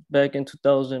with back in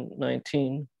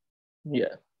 2019.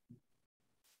 Yeah.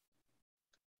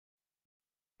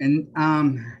 And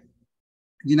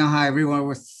how everyone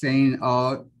was saying,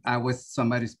 oh, I was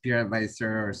somebody's peer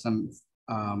advisor or someone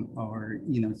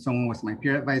was my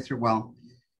peer advisor. Well,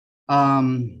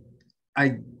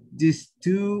 these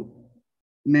two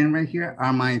men right here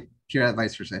are my peer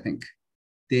advisors, I think.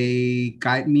 They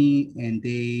guide me and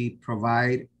they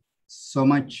provide so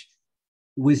much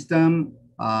wisdom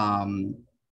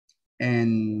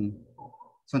and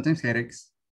sometimes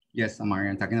headaches. Yes, Amari,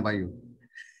 I'm talking about you.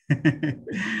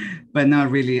 But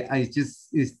not really.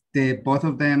 Both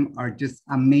of them are just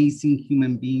amazing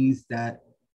human beings that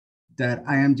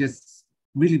I am just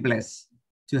really blessed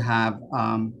to have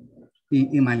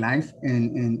in my life,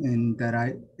 and that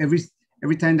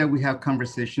every time that we have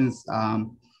conversations,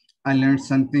 I learn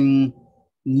something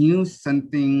new,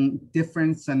 something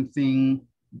different, something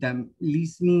that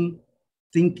leaves me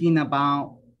thinking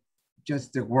about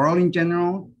just the world in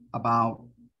general, about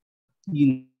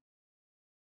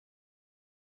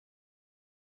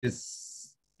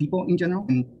just people in general,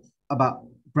 and about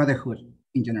brotherhood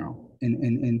in general.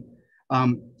 And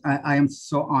I am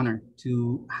so honored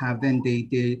to have them.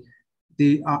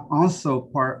 They are also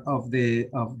part of the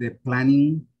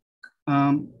planning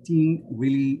team.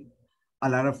 Really, a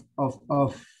lot of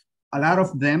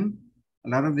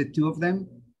the two of them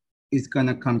is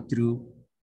gonna come through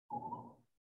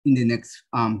in the next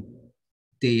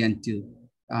day and two,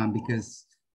 because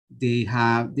they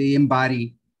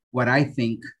embody what I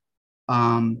think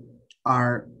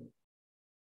are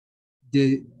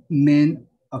the men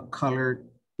of color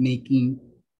making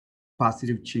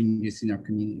positive changes in our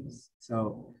communities.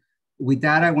 So with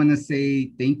that, I want to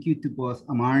say thank you to both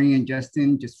Amari and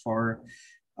Justin just for,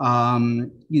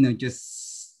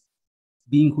 just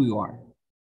being who you are.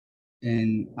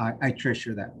 And I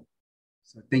treasure that.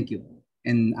 So thank you.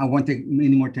 And I won't take any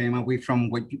more time away from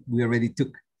what we already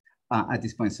took at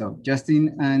this point. So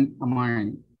Justin and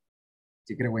Amari,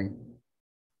 take it away.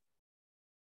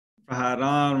 Right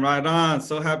on, right on.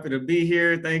 So happy to be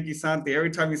here. Thank you, Santi. Every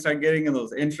time you start getting in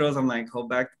those intros, I'm like, hold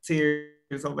back the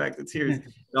tears, hold back the tears.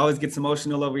 It always gets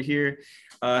emotional over here.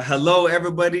 Hello,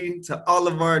 everybody, to all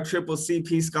of our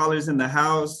CCCP scholars in the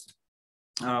house.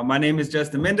 My name is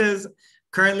Justin Mendez.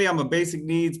 Currently, I'm a basic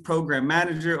needs program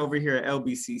manager over here at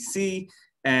LBCC.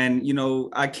 And,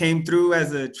 I came through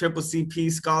as a CCCP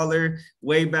scholar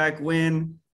way back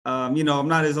when. I'm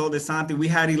not as old as Santi. We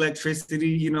had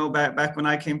electricity, back when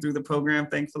I came through the program,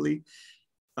 thankfully.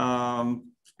 I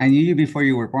knew you before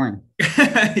you were born.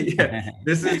 Yeah,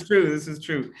 this is true. This is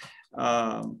true.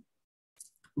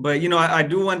 But, I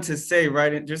do want to say,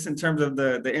 right, just in terms of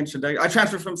the introduction, I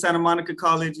transferred from Santa Monica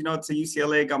College, to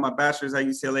UCLA, got my bachelor's at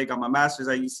UCLA, got my master's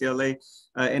at UCLA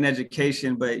in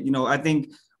education. But, I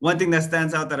think one thing that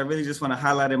stands out that I really just want to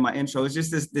highlight in my intro is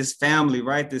just this family,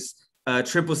 right? This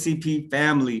CCCP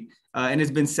family. And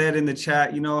it's been said in the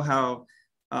chat, how,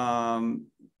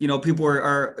 people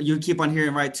are you keep on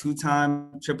hearing, right,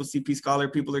 two-time CCCP scholar,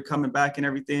 people are coming back and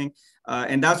everything.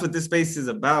 And that's what this space is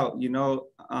about,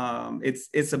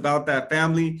 it's about that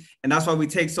family. And that's why we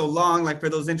take so long, like for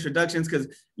those introductions, because,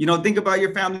 think about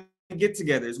your family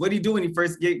get-togethers. What do you do when you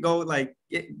first get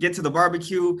to the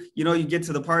barbecue? You get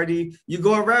to the party, you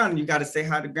go around and you got to say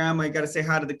hi to grandma, you got to say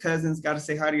hi to the cousins, got to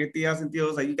say hi to your tias and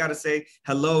tios, like you got to say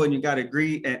hello and you got to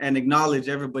greet and acknowledge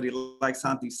everybody, like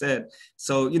Santi said.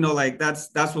 So,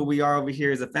 that's what we are over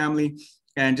here as a family.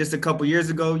 And just a couple years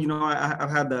ago, I've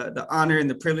had the honor and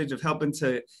the privilege of helping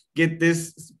to get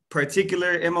this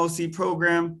particular MOC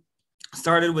program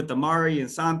started with Amari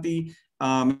and Santi,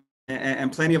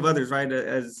 and plenty of others, right,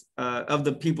 as of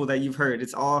the people that you've heard.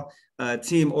 It's all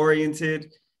team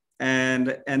oriented.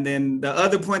 And then the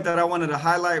other point that I wanted to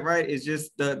highlight, right, is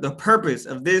just the purpose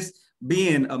of this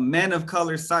being a men of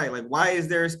color site. Like, why is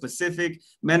there a specific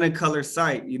men of color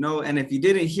site, And if you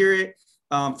didn't hear it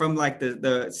from like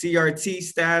the CRT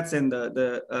stats and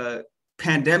the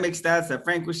pandemic stats that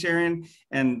Frank was sharing,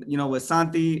 and, what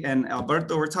Santi and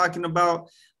Alberto were talking about,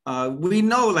 we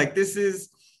know like this is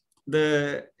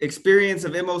the experience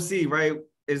of MOC, right,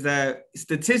 is that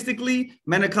statistically,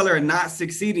 men of color are not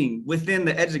succeeding within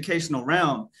the educational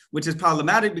realm, which is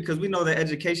problematic because we know that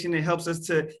education, it helps us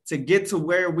to get to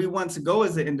where we want to go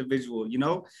as an individual,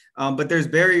 but there's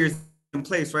barriers in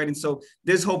place, right? And so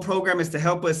this whole program is to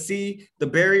help us see the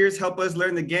barriers, help us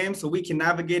learn the game so we can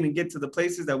navigate and get to the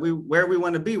places that where we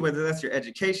want to be, whether that's your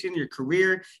education, your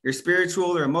career, your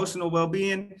spiritual or emotional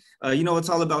well-being. It's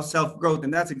all about self-growth,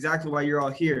 and that's exactly why you're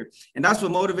all here. And that's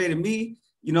what motivated me,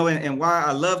 and why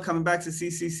I love coming back to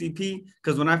CCCP,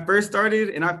 because when I first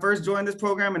started and I first joined this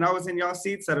program and I was in y'all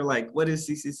seats that are like, what is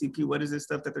CCCP? What is this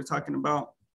stuff that they're talking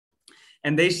about?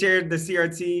 And they shared the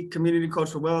CRT, community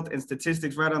cultural wealth, and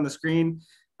statistics right on the screen.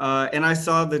 And I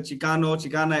saw the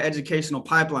Chicana educational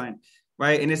pipeline,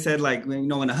 right? And it said like, when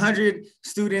 100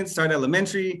 students start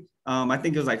elementary, I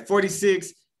think it was like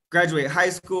 46 graduate high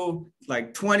school,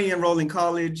 like 20 enroll in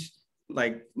college,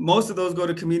 like most of those go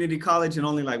to community college and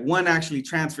only like one actually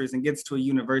transfers and gets to a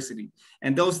university.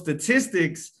 And those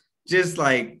statistics just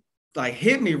like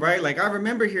hit me, right? Like I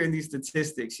remember hearing these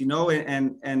statistics,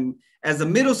 and as a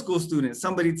middle school student,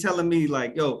 somebody telling me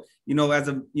like, yo,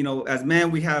 as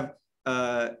men, we have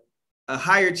a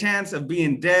higher chance of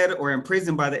being dead or in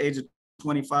prison by the age of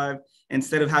 25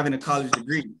 instead of having a college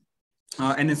degree.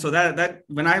 And then so that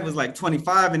when I was like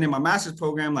 25 and in my master's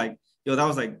program, like, yo, that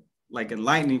was like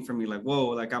enlightening for me, like, whoa,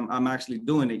 like I'm actually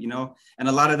doing it, and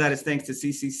a lot of that is thanks to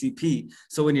CCCP.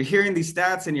 So when you're hearing these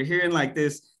stats and you're hearing like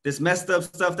this messed up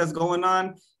stuff that's going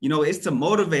on, it's to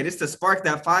motivate, it's to spark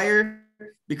that fire,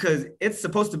 because it's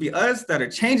supposed to be us that are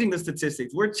changing the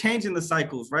statistics. We're changing the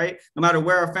cycles, right? No matter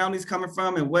where our family's coming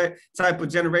from and what type of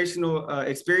generational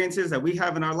experiences that we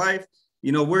have in our life,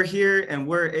 we're here and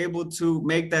we're able to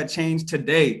make that change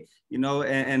today,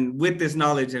 and with this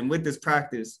knowledge and with this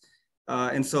practice.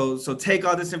 And so take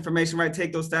all this information, right?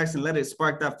 Take those stacks and let it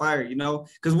spark that fire, you know,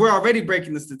 because we're already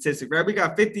breaking the statistic, right? We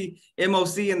got 50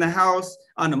 MOC in the house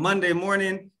on a Monday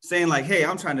morning saying like, hey,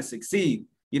 I'm trying to succeed.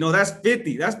 You know, that's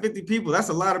 50 people. That's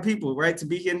a lot of people, right? To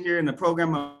be in here in the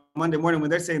program on Monday morning when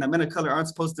they're saying that men of color aren't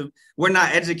supposed to, we're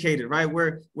not educated, right?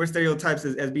 We're stereotypes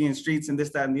as being streets and this,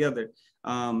 that, and the other.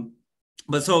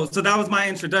 But so that was my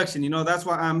introduction, you know, that's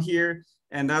why I'm here.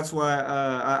 And that's why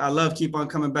I love keep on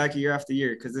coming back year after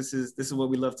year, because this is what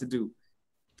we love to do.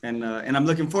 And I'm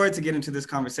looking forward to getting into this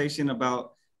conversation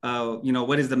about, you know,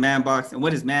 what is the man box and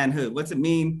what is manhood? What's it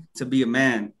mean to be a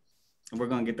man? And we're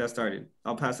going to get that started.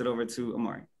 I'll pass it over to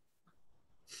Amari.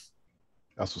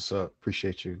 That's what's up.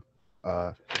 Appreciate you.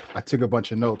 I took a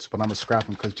bunch of notes, but I'm going to scrap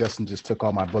them because Justin just took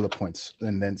all my bullet points.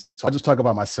 And then, so I'll just talk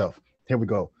about myself. Here we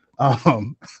go. I'm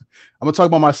going to talk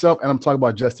about myself and I'm talking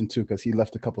about Justin too, because he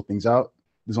left a couple things out.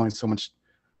 There's only so much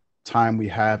time we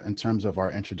have in terms of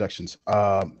our introductions.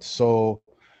 So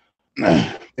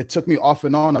it took me off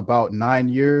and on about 9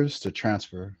 years to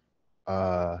transfer,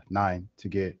 9 to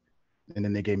get, and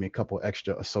then they gave me a couple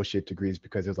extra associate degrees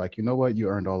because it's like, you know what, you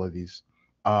earned all of these.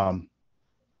 And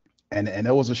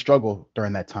it was a struggle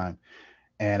during that time.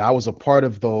 And I was a part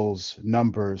of those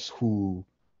numbers who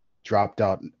dropped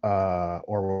out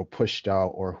or were pushed out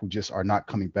or who just are not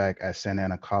coming back at Santa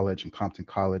Ana College and Compton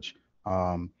College.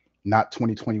 Not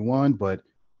 2021, but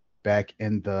back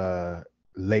in the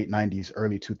late 90s,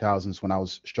 early 2000s when I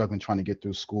was struggling trying to get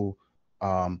through school.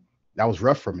 That was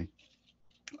rough for me.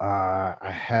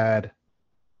 I had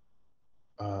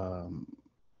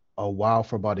a while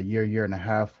for about a year and a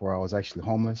half where I was actually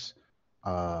homeless.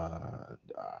 I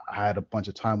had a bunch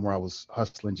of time where I was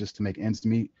hustling just to make ends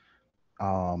meet.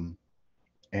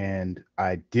 And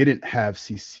I didn't have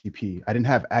CCP. I didn't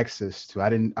have access to,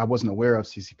 I wasn't aware of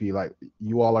CCP. Like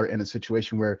you all are in a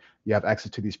situation where you have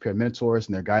access to these peer mentors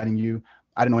and they're guiding you.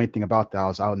 I didn't know anything about that. I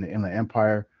was out in the Inland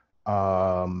Empire.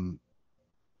 No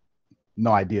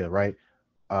idea, right?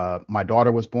 My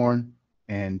daughter was born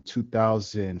in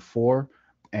 2004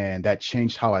 and that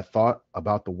changed how I thought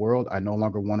about the world. I no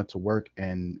longer wanted to work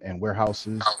in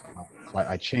warehouses.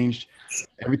 I changed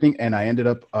everything and I ended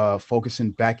up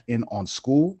focusing back in on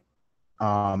school.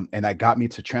 And that got me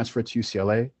to transfer to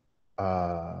UCLA.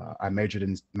 I majored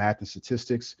in math and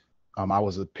statistics. I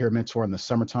was a peer mentor in the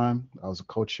summertime. I was a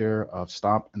co-chair of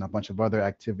STOMP and a bunch of other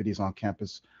activities on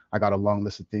campus. I got a long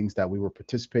list of things that we were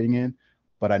participating in,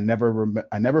 but I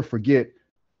never forget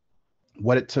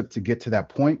what it took to get to that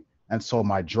point. And so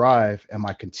my drive and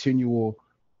my continual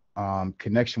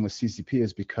connection with CCP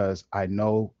is because I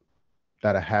know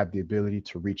that I have the ability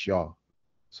to reach y'all.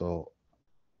 So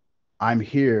I'm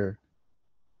here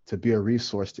to be a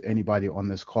resource to anybody on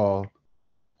this call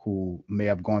who may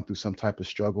have gone through some type of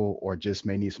struggle or just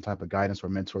may need some type of guidance or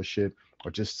mentorship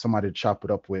or just somebody to chop it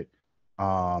up with.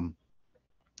 And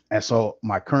so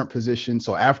my current position,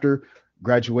 so after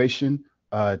graduation,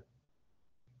 I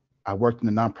worked in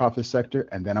the nonprofit sector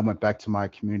and then I went back to my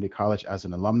community college as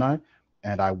an alumni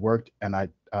and I worked and I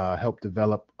helped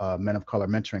develop a Men of Color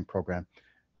mentoring program.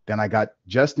 Then I got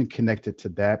Justin connected to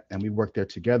that and we worked there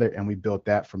together and we built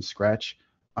that from scratch.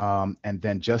 And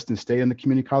then Justin stayed in the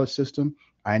community college system.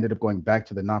 I ended up going back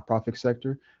to the nonprofit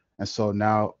sector. And so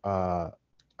now I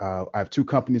have 2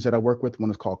 companies that I work with. One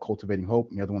is called Cultivating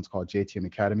Hope and the other one's called JTM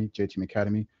Academy. JTM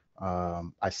Academy.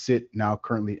 I sit now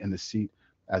currently in the seat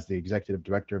as the executive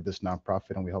director of this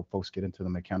nonprofit and we help folks get into the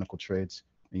mechanical trades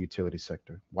and utility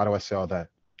sector. Why do I say all that?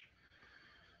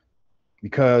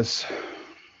 Because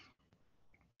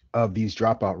of these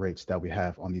dropout rates that we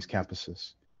have on these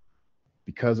campuses,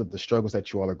 because of the struggles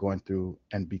that you all are going through,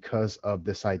 and because of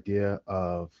this idea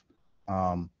of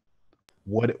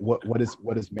what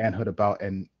is manhood about,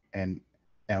 and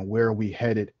where are we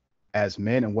headed as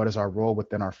men, and what is our role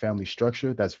within our family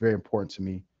structure. That's very important to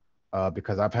me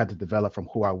because I've had to develop from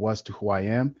who I was to who I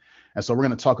am, and so we're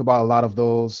going to talk about a lot of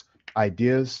those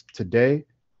ideas today.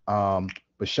 But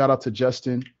shout out to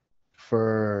Justin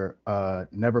for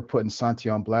never putting Santi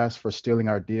on blast, for stealing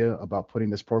our idea about putting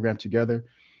this program together.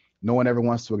 No one ever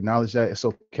wants to acknowledge that. It's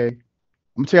okay. I'm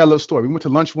gonna tell you a little story. We went to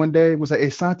lunch one day. It was like, hey,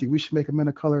 Santi, we should make a Men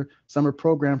of Color summer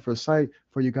program for a site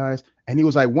for you guys. And he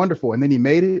was like, wonderful. And then he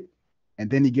made it. And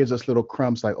then he gives us little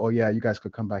crumbs like, oh yeah, you guys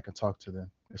could come back and talk to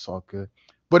them. It's all good.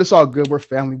 But it's all good. We're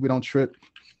family. We don't trip.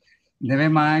 Never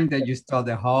mind that you stole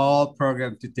the whole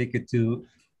program to take it to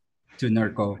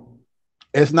NERCO.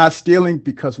 It's not stealing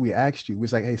because we asked you. We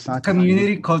was like, hey, Santi.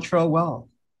 Community cultural wealth.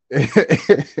 It's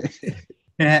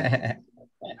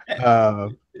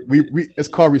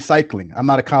called recycling. I'm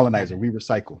not a colonizer. We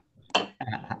recycle. All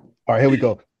right, here we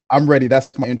go. I'm ready.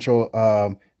 That's my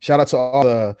intro. Shout out to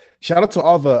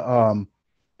all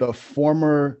the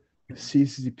former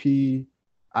CCCP.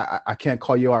 I can't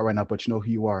call you out right now, but you know who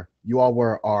you are. You all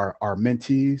were our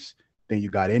mentees. Then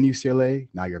you got in UCLA.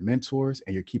 Now you're mentors,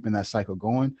 and you're keeping that cycle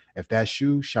going. If that's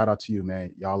you, shout out to you,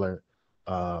 man. Y'all are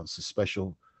some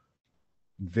special,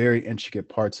 very intricate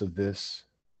parts of this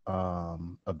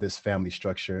family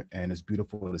structure, and it's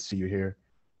beautiful to see you here.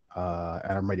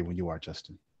 And I'm ready when you are,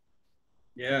 Justin.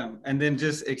 Yeah, and then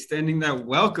just extending that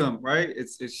welcome, right?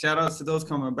 It's shout outs to those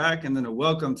coming back, and then a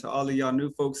welcome to all of y'all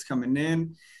new folks coming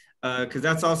in, because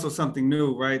that's also something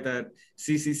new, right? That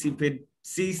CCCP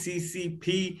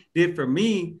did for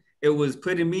me. It was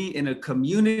putting me in a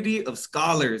community of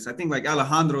scholars. I think like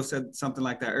Alejandro said something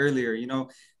like that earlier, you know,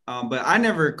 but I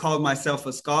never called myself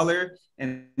a scholar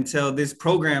until this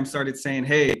program started saying,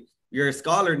 hey, you're a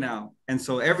scholar now. And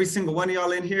so every single one of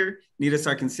y'all in here need to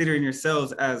start considering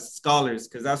yourselves as scholars,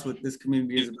 because that's what this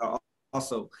community is about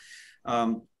also.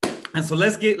 And so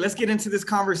let's get into this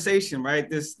conversation, right?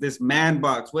 This man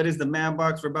box. What is the man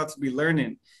box? We're about to be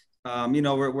learning. You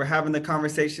know, we're having the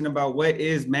conversation about what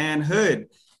is manhood.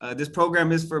 This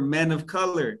program is for men of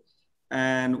color,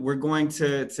 and we're going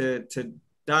to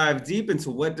dive deep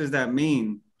into what does that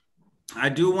mean. I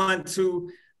do want to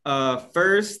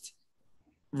first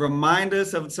remind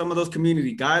us of some of those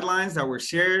community guidelines that were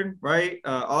shared, right?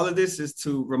 All of this is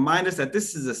to remind us that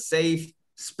this is a safe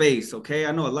space, okay?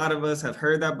 I know a lot of us have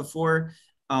heard that before,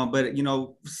 but you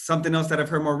know, something else that I've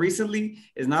heard more recently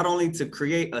is not only to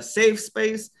create a safe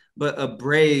space, but a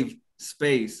brave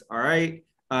space, all right?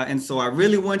 And so I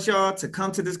really want y'all to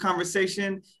come to this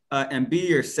conversation and be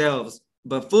yourselves,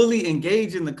 but fully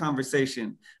engage in the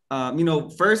conversation. You know,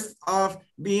 first off,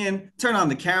 turn on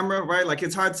the camera, right? Like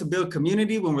it's hard to build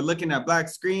community when we're looking at black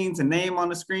screens and name on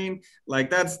the screen. Like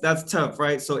that's tough,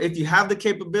 right? So if you have the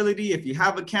capability, if you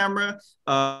have a camera,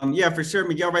 yeah, for sure,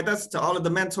 Miguel, right? That's to all of the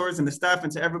mentors and the staff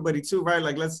and to everybody too, right?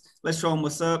 Like let's show them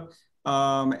what's up.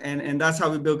 And that's how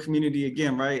we build community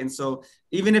again, right? And so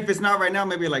even if it's not right now,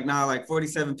 maybe like, nah, like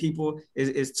 47 people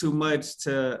is too much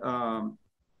to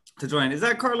join. Is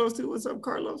that Carlos too? What's up,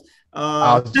 Carlos?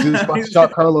 I was just about to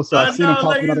shout Carlos. I seen him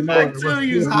popping out of nowhere.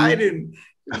 He's hiding.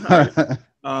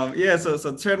 Yeah,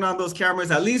 so turn on those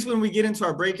cameras, at least when we get into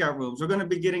our breakout rooms. We're going to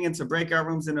be getting into breakout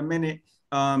rooms in a minute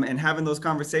and having those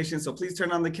conversations. So please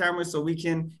turn on the cameras so we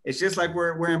can, it's just like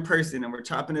we're in person and we're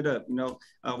chopping it up. You know,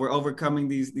 we're overcoming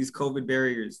these COVID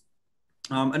barriers.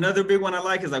 Another big one I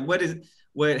like is like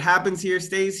what happens here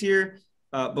stays here,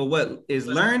 but what is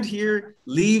learned here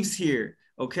leaves here.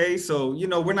 Okay, so, you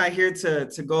know, we're not here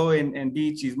to go and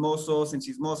be chismosos and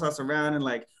chismosas around and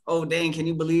like, oh, dang, can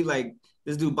you believe like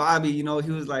this dude Bobby, you know,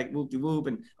 he was like whoop-de-whoop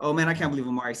and, oh, man, I can't believe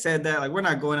Amari said that. Like, we're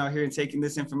not going out here and taking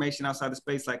this information outside of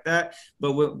space like that.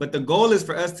 But the goal is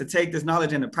for us to take this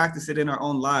knowledge and to practice it in our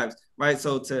own lives, right?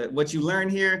 So to what you learn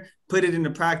here, put it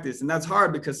into practice. And that's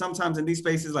hard because sometimes in these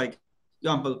spaces, like,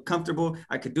 yo, I'm comfortable,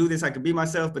 I could do this, I could be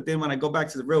myself. But then when I go back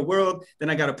to the real world, then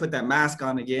I got to put that mask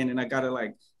on again. And I got to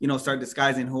like, you know, start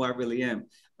disguising who I really am.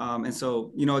 And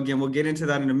so, you know, again, we'll get into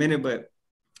that in a minute, but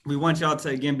we want y'all to,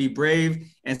 again, be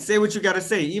brave and say what you got to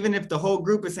say. Even if the whole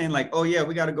group is saying like, oh yeah,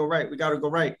 we got to go right. We got to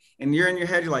go right. And you're in your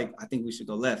head, you're like, I think we should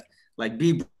go left. Like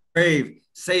be brave,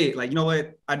 say it like, you know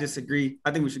what? I disagree.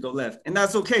 I think we should go left. And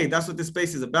that's okay. That's what this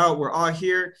space is about. We're all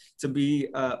here to be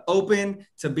open,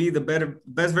 to be the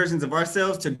best versions of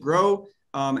ourselves, to grow.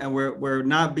 And we're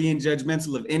not being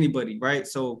judgmental of anybody, right?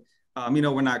 So, you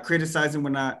know, we're not criticizing, we're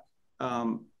not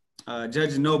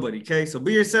judging nobody, okay? So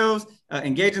be yourselves,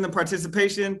 engage in the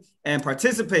participation and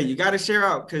participate. You got to share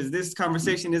out because this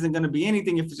conversation isn't going to be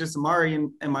anything if it's just Amari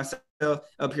and myself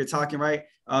up here talking, right?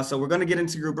 So we're going to get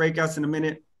into group breakouts in a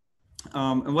minute.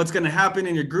 And what's going to happen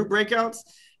in your group breakouts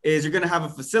is you're going to have a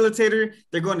facilitator.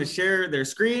 They're going to share their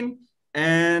screen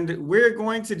and we're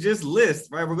going to just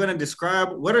list, right? We're going to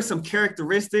describe what are some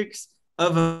characteristics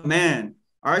of a man.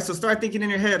 All right, so start thinking in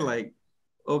your head like,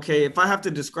 okay, if I have to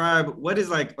describe what is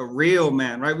like a real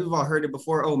man, right? We've all heard it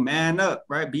before. Oh, man up,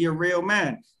 right? Be a real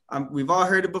man. We've all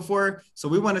heard it before. So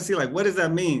we want to see like, what does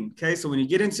that mean? Okay, so when you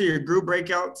get into your group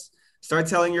breakouts, start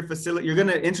telling your facility, you're going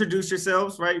to introduce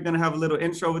yourselves, right? You're going to have a little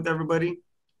intro with everybody.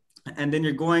 And then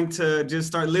you're going to just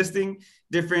start listing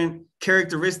different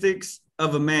characteristics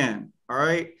of a man. All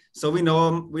right. So we know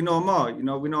them all, you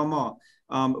know, we know them all.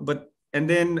 And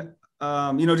then,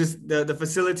 you know, just the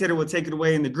facilitator will take it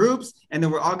away in the groups. And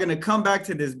then we're all going to come back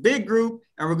to this big group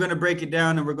and we're going to break it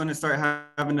down and we're going to start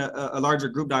having a larger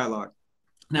group dialogue.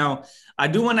 Now, I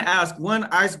do want to ask one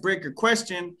icebreaker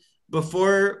question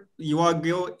before you all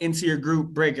go into your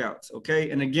group breakouts, okay?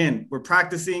 And again, we're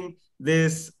practicing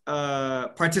this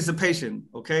participation,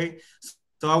 okay?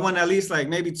 So I want at least like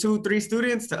maybe 2-3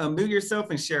 students to unmute yourself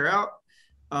and share out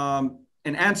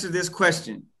and answer this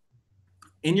question.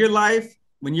 In your life,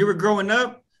 when you were growing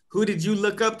up, who did you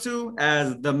look up to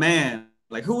as the man?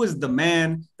 Like, who was the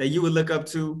man that you would look up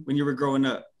to when you were growing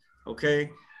up?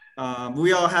 Okay.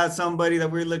 We all had somebody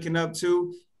that we were looking up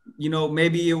to. You know,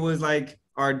 maybe it was like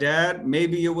our dad.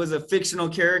 Maybe it was a fictional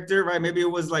character, right? Maybe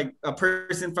it was like a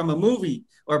person from a movie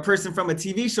or a person from a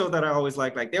TV show that I always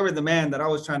liked. Like, they were the man that I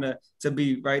was trying to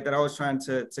be, right? That I was trying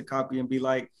to copy and be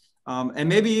like. And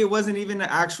maybe it wasn't even an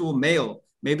actual male.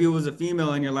 Maybe it was a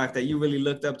female in your life that you really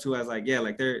looked up to as like, yeah,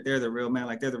 like they're the real man,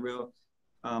 like they're the real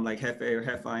like Jefe or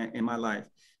Jefa in my life.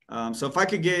 So if I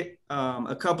could get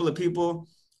a couple of people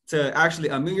to actually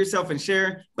unmute yourself and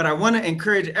share, but I want to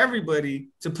encourage everybody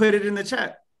to put it in the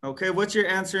chat. Okay, what's your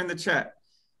answer in the chat?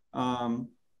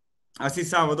 I see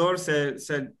Salvador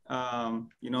said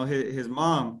you know, his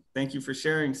mom. Thank you for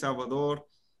sharing, Salvador.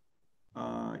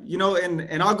 You know,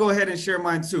 and I'll go ahead and share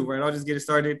mine too, right? I'll just get it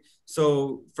started.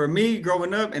 So for me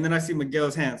growing up, and then I see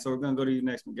Miguel's hand. So we're going to go to you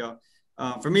next, Miguel.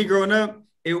 For me growing up,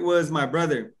 it was my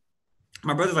brother.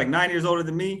 My brother's like 9 years older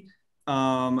than me.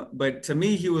 But to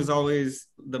me, he was always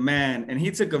the man, and he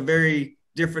took a very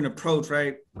different approach,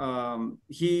 right?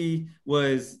 He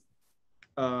was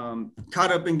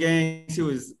caught up in gangs. He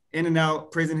was in and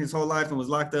out prison his whole life and was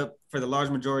locked up for the large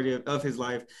majority of his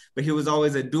life. But he was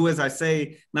always a do as I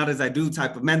say, not as I do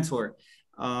type of mentor.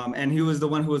 And he was the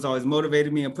one who was always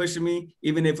motivating me and pushing me,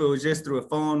 even if it was just through a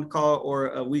phone call or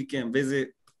a weekend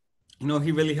visit. You know,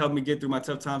 he really helped me get through my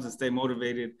tough times and stay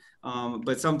motivated.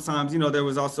 But sometimes, you know, there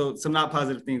was also some not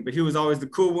positive things, but he was always the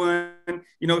cool one.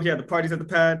 You know, he had the parties at the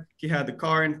pad, he had the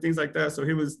car and things like that. So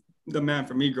he was the man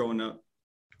for me growing up.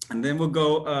 And then we'll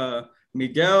go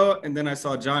Miguel, and then I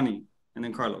saw Johnny, and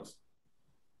then Carlos.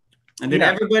 And then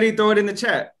everybody throw it in the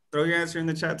chat. Throw your answer in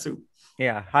the chat too.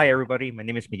 Yeah. Hi, everybody. My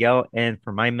name is Miguel. And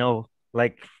for my male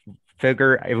like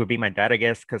figure, it would be my dad, I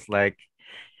guess, because like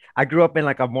I grew up in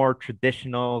like a more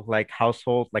traditional like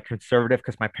household, like conservative,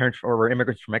 because my parents were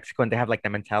immigrants from Mexico and they have like that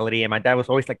mentality. And my dad was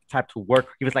always like the type to work.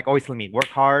 He was like always telling me, work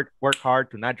hard,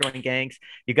 do not join gangs.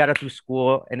 You got to do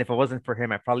school. And if it wasn't for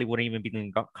him, I probably wouldn't even be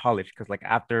doing college, because like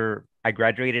after I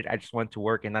graduated, I just wanted to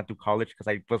work and not do college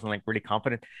because I wasn't like really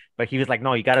confident. But he was like,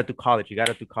 no, you got to do college. You got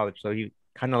to do college. So he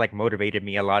kind of like motivated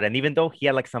me a lot. And even though he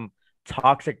had like some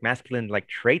toxic masculine like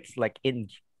traits, like in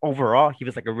overall, he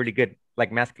was like a really good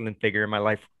like masculine figure in my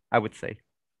life, I would say.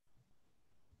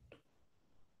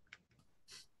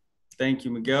 Thank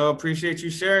you, Miguel. Appreciate you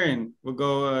sharing. We'll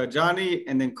go Johnny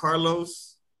and then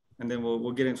Carlos, and then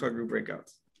we'll get into our group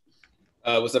breakouts.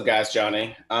 What's up, guys?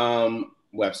 Johnny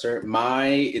Webster.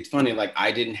 It's funny, like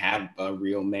I didn't have a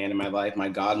real man in my life. My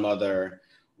godmother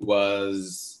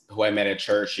was who I met at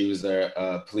church. She was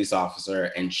a police officer,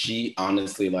 and she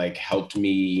honestly like helped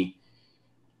me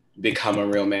become a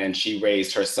real man. She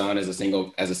raised her son as a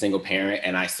single parent,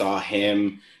 and I saw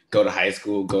him go to high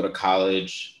school, go to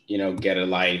college, you know, get a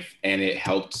life. And it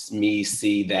helped me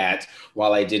see that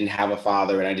while I didn't have a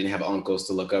father and I didn't have uncles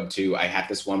to look up to, I had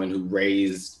this woman who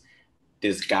raised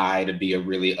this guy to be a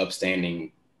really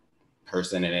upstanding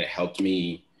person. And it helped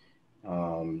me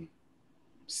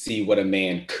see what a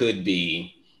man could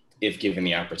be if given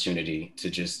the opportunity to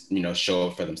just, you know, show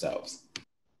up for themselves.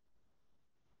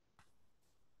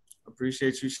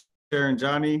 Appreciate you sharing,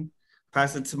 Johnny.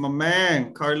 Pass it to my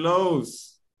man, Carlos.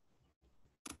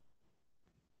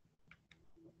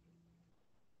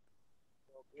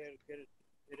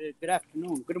 Good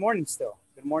afternoon. Good morning still.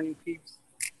 Good morning, peeps.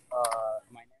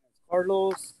 My name is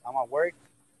Carlos. I'm at work.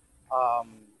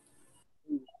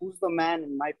 Who's the man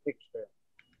in my picture?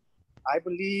 I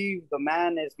believe the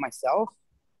man is myself.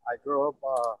 I grew up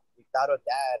without a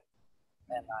dad,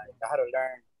 and I had to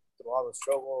learn through all the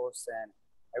struggles, and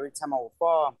every time I will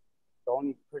fall, the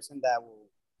only person that will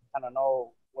kind of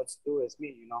know what to do is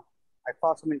me, you know. I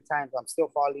fall so many times, I'm still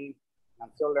falling,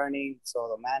 I'm still learning,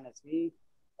 so the man is me.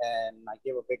 And I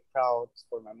give a big proud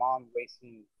for my mom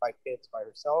raising 5 kids by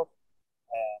herself.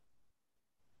 And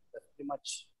that's pretty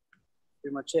much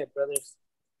it, brothers.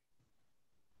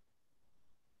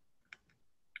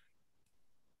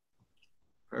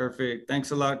 Perfect.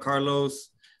 Thanks a lot, Carlos.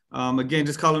 Again,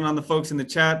 just calling on the folks in the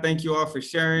chat. Thank you all for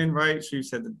sharing, right? Sharif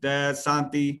said the dad,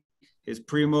 Santi, his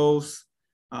primos,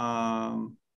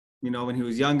 you know, when he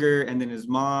was younger, and then his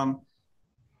mom.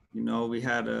 You know, we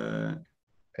had a...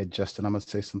 Hey, Justin, I'm going to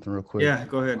say something real quick. Yeah,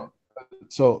 go ahead.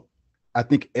 So I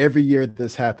think every year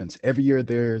this happens. Every year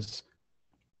there's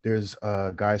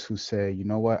guys who say, you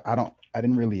know what, I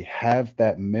didn't really have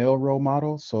that male role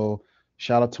model. So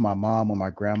shout out to my mom or my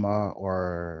grandma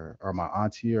or my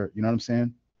auntie, or you know what I'm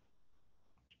saying?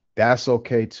 That's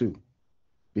okay too.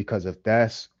 because if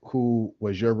that's who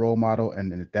was your role model,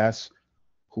 and if that's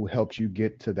who helped you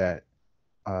get to that,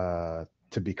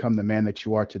 to become the man that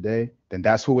you are today, then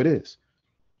that's who it is.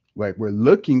 Right? We're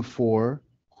looking for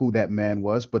who that man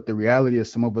was, but the reality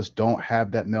is some of us don't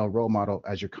have that male role model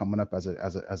as you're coming up as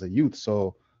a youth.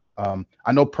 So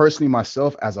I know personally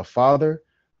myself as a father,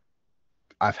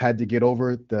 I've had to get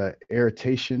over the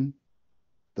irritation,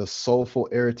 the soulful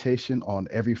irritation on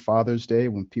every Father's Day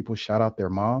when people shout out their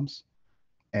moms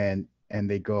and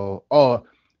they go, "Oh,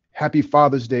 happy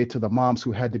Father's Day to the moms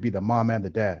who had to be the mom and the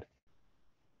dad."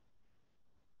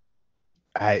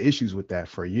 I had issues with that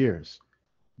for years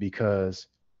because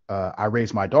I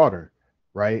raised my daughter,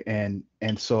 right? And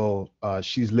so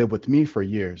she's lived with me for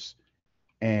years.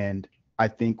 And I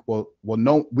think, well,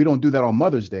 no, we don't do that on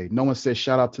Mother's Day. No one says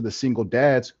shout out to the single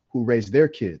dads who raised their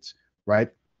kids,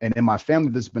 right? And in my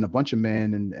family, there's been a bunch of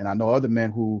men, and I know other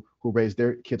men who raise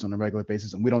their kids on a regular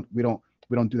basis, and we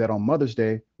don't do that on Mother's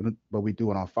Day, but we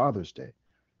do it on Father's Day.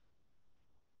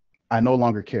 I no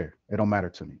longer care. It don't matter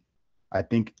to me. I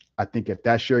think if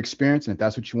that's your experience and if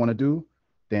that's what you want to do,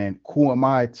 then who am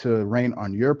I to rain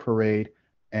on your parade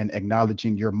and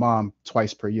acknowledging your mom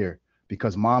twice per year?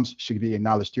 Because moms should be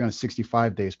acknowledged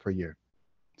 365 days per year.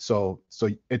 So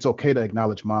it's okay to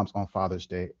acknowledge moms on Father's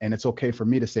Day. And it's okay for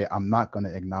me to say, I'm not going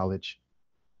to acknowledge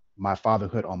my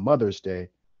fatherhood on Mother's Day.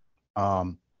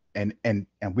 And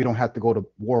we don't have to go to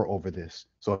war over this.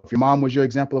 So if your mom was your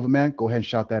example of a man, go ahead and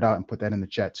shout that out and put that in the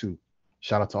chat too.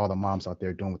 Shout out to all the moms out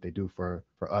there doing what they do for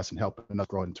us and helping us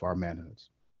grow into our manhoods.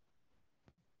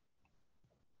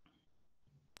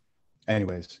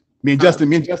 Anyways, me and Justin,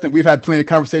 we've had plenty of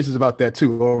conversations about that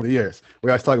too over the years.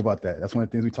 We always talk about that. That's one of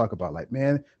the things we talk about. Like,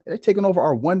 man, they're taking over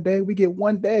our one day. We get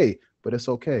one day, but it's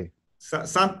okay.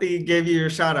 Santi gave you your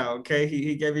shout out. Okay,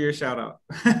 he gave you your shout out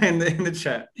in the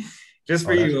chat, just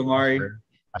for you, Amari.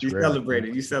 You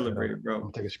celebrated, bro.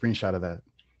 I'll take a screenshot of that.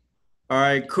 All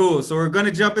right, cool. So we're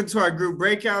gonna jump into our group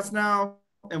breakouts now.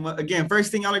 And again,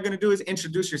 first thing y'all are gonna do is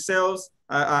introduce yourselves.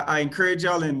 I encourage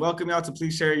y'all and welcome y'all to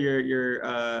please share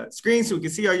your screen so we can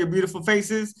see all your beautiful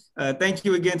faces. Thank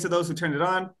you again to those who turned it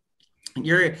on.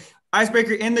 Your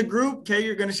icebreaker in the group, okay?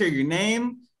 You're gonna share your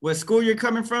name, what school you're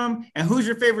coming from, and who's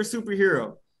your favorite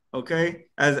superhero, okay?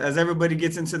 As everybody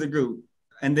gets into the group.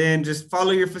 And then just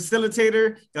follow your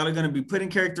facilitator. Y'all are gonna be putting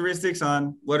characteristics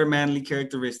on what are manly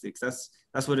characteristics.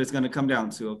 That's what it's gonna come down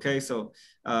to, okay? So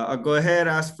I'll go ahead,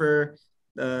 ask for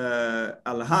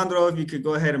Alejandro, if you could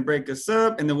go ahead and break us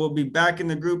up, and then we'll be back in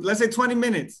the group. Let's say 20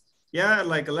 minutes. Yeah,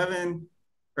 like 11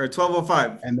 or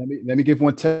 12:05. And let me give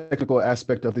one technical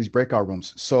aspect of these breakout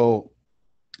rooms. So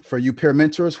for you peer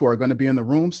mentors who are going to be in the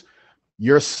rooms,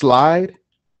 your slide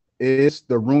is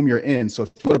the room you're in. So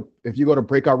if you go to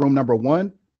breakout room number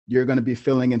 1, you're going to be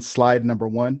filling in slide number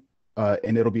 1,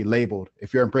 and it'll be labeled.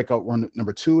 If you're in breakout room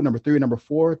number 2, number 3, number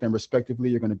 4, then respectively,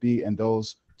 you're going to be in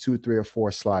those 2, 3, or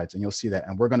 4 slides, and you'll see that.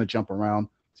 And we're going to jump around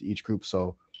to each group.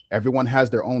 So everyone has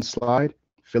their own slide.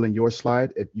 Fill in your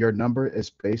slide. Your number is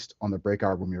based on the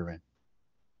breakout room you're in.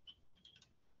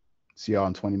 See y'all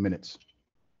in 20 minutes.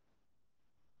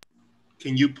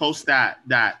 Can you post that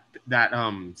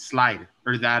slide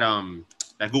or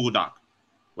that Google Doc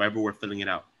wherever we're filling it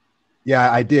out?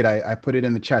 Yeah, I did. I put it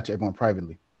in the chat to everyone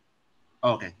privately.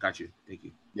 Oh, okay, got you. Thank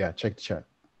you. Yeah, check the chat.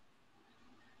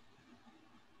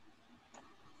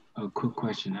 A quick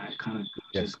question. I kind of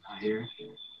just got here.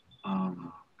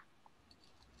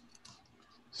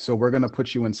 So we're gonna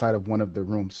put you inside of one of the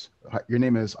rooms. Your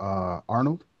name is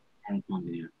Arnold?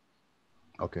 Yeah.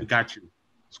 Okay. We got you.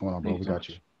 What's going on, bro? We got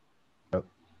you. Yep.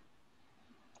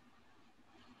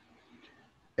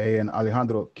 Hey, and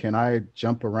Alejandro, can I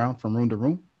jump around from room to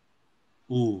room?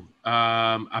 Ooh,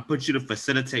 I put you to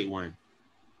facilitate one.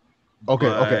 Okay,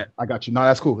 okay. I got you. No,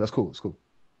 that's cool. That's cool. It's cool.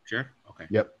 Sure? Okay.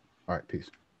 Yep. All right, peace.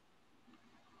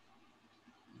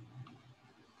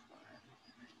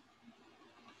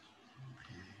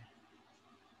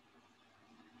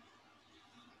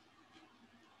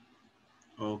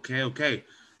 Okay.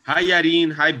 Hi,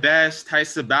 Yarin. Hi, Best. Hi,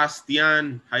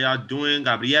 Sebastian. How y'all doing?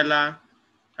 Gabriela.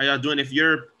 How y'all doing? If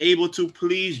you're able to,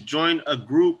 please join a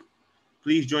group.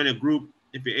 Please join a group.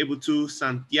 If you're able to,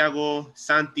 Santiago,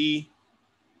 Santi.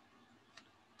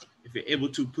 If you're able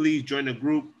to, please join a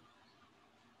group.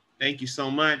 Thank you so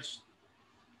much.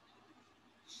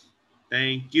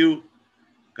 Thank you.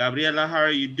 Gabriela, how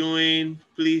are you doing?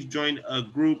 Please join a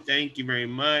group. Thank you very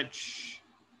much.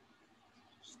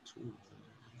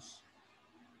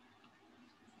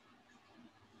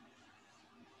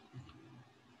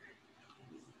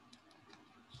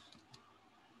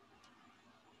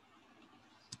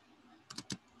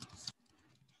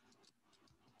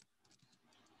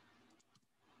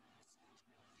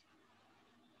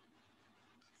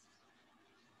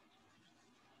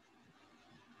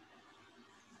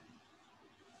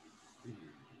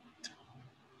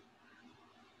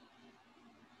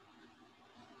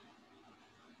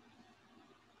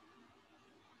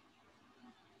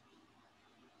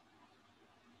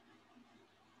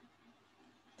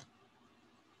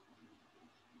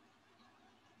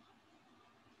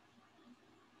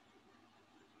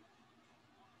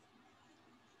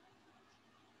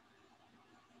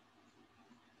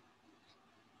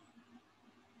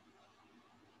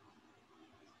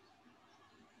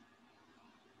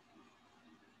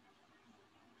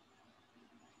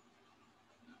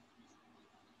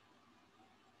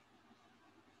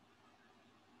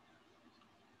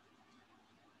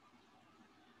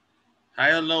 Hi,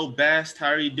 hello, Best. How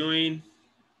are you doing?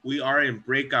 We are in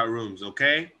breakout rooms,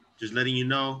 okay? Just letting you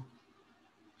know.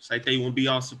 So I think you won't be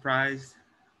all surprised,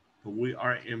 but we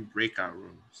are in breakout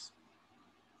rooms.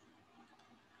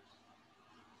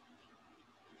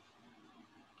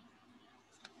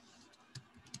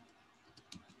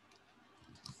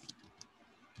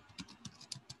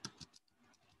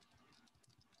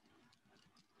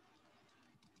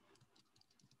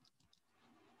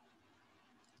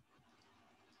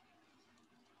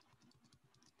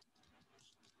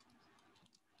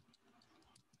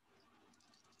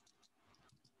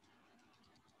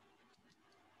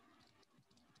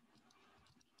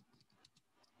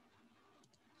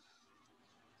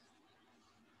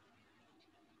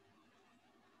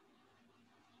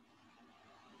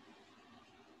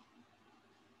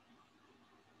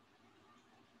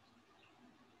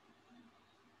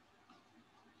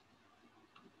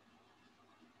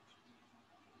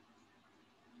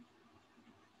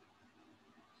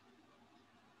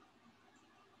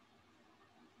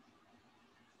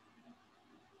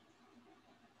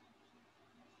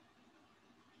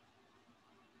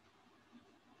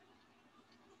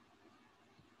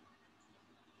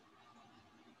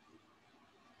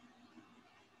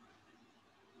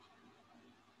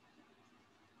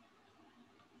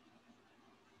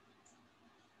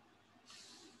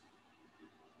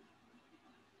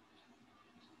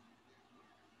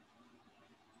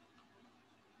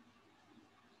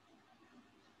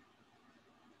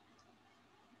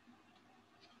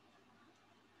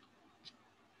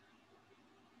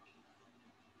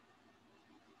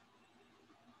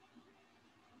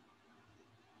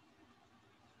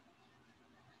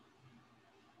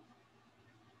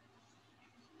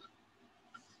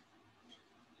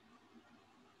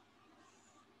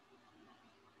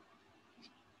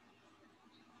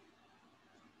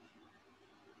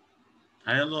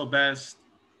 Hi, hello, Best.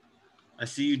 I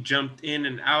see you jumped in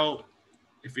and out.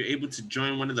 If you're able to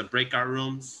join one of the breakout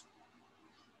rooms,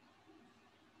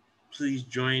 please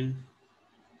join.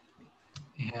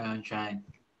 Yeah, I'm trying.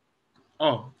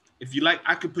 Oh, if you like,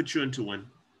 I could put you into one.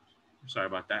 I'm sorry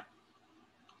about that.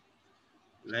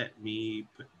 Let me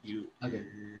put you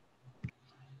in.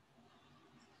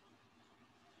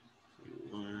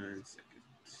 1 second.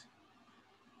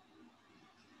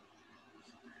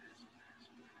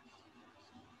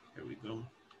 There we go.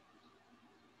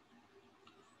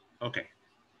 Okay,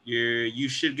 you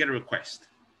should get a request.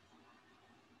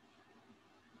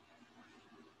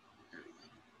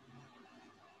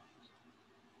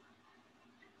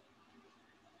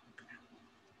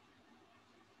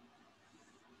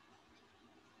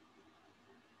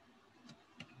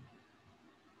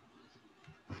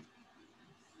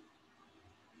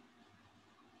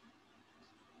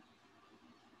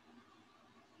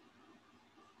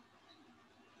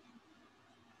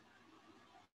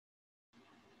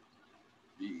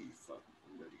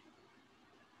 I'm ready.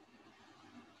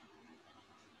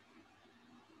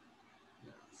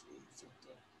 Yeah, it's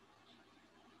okay.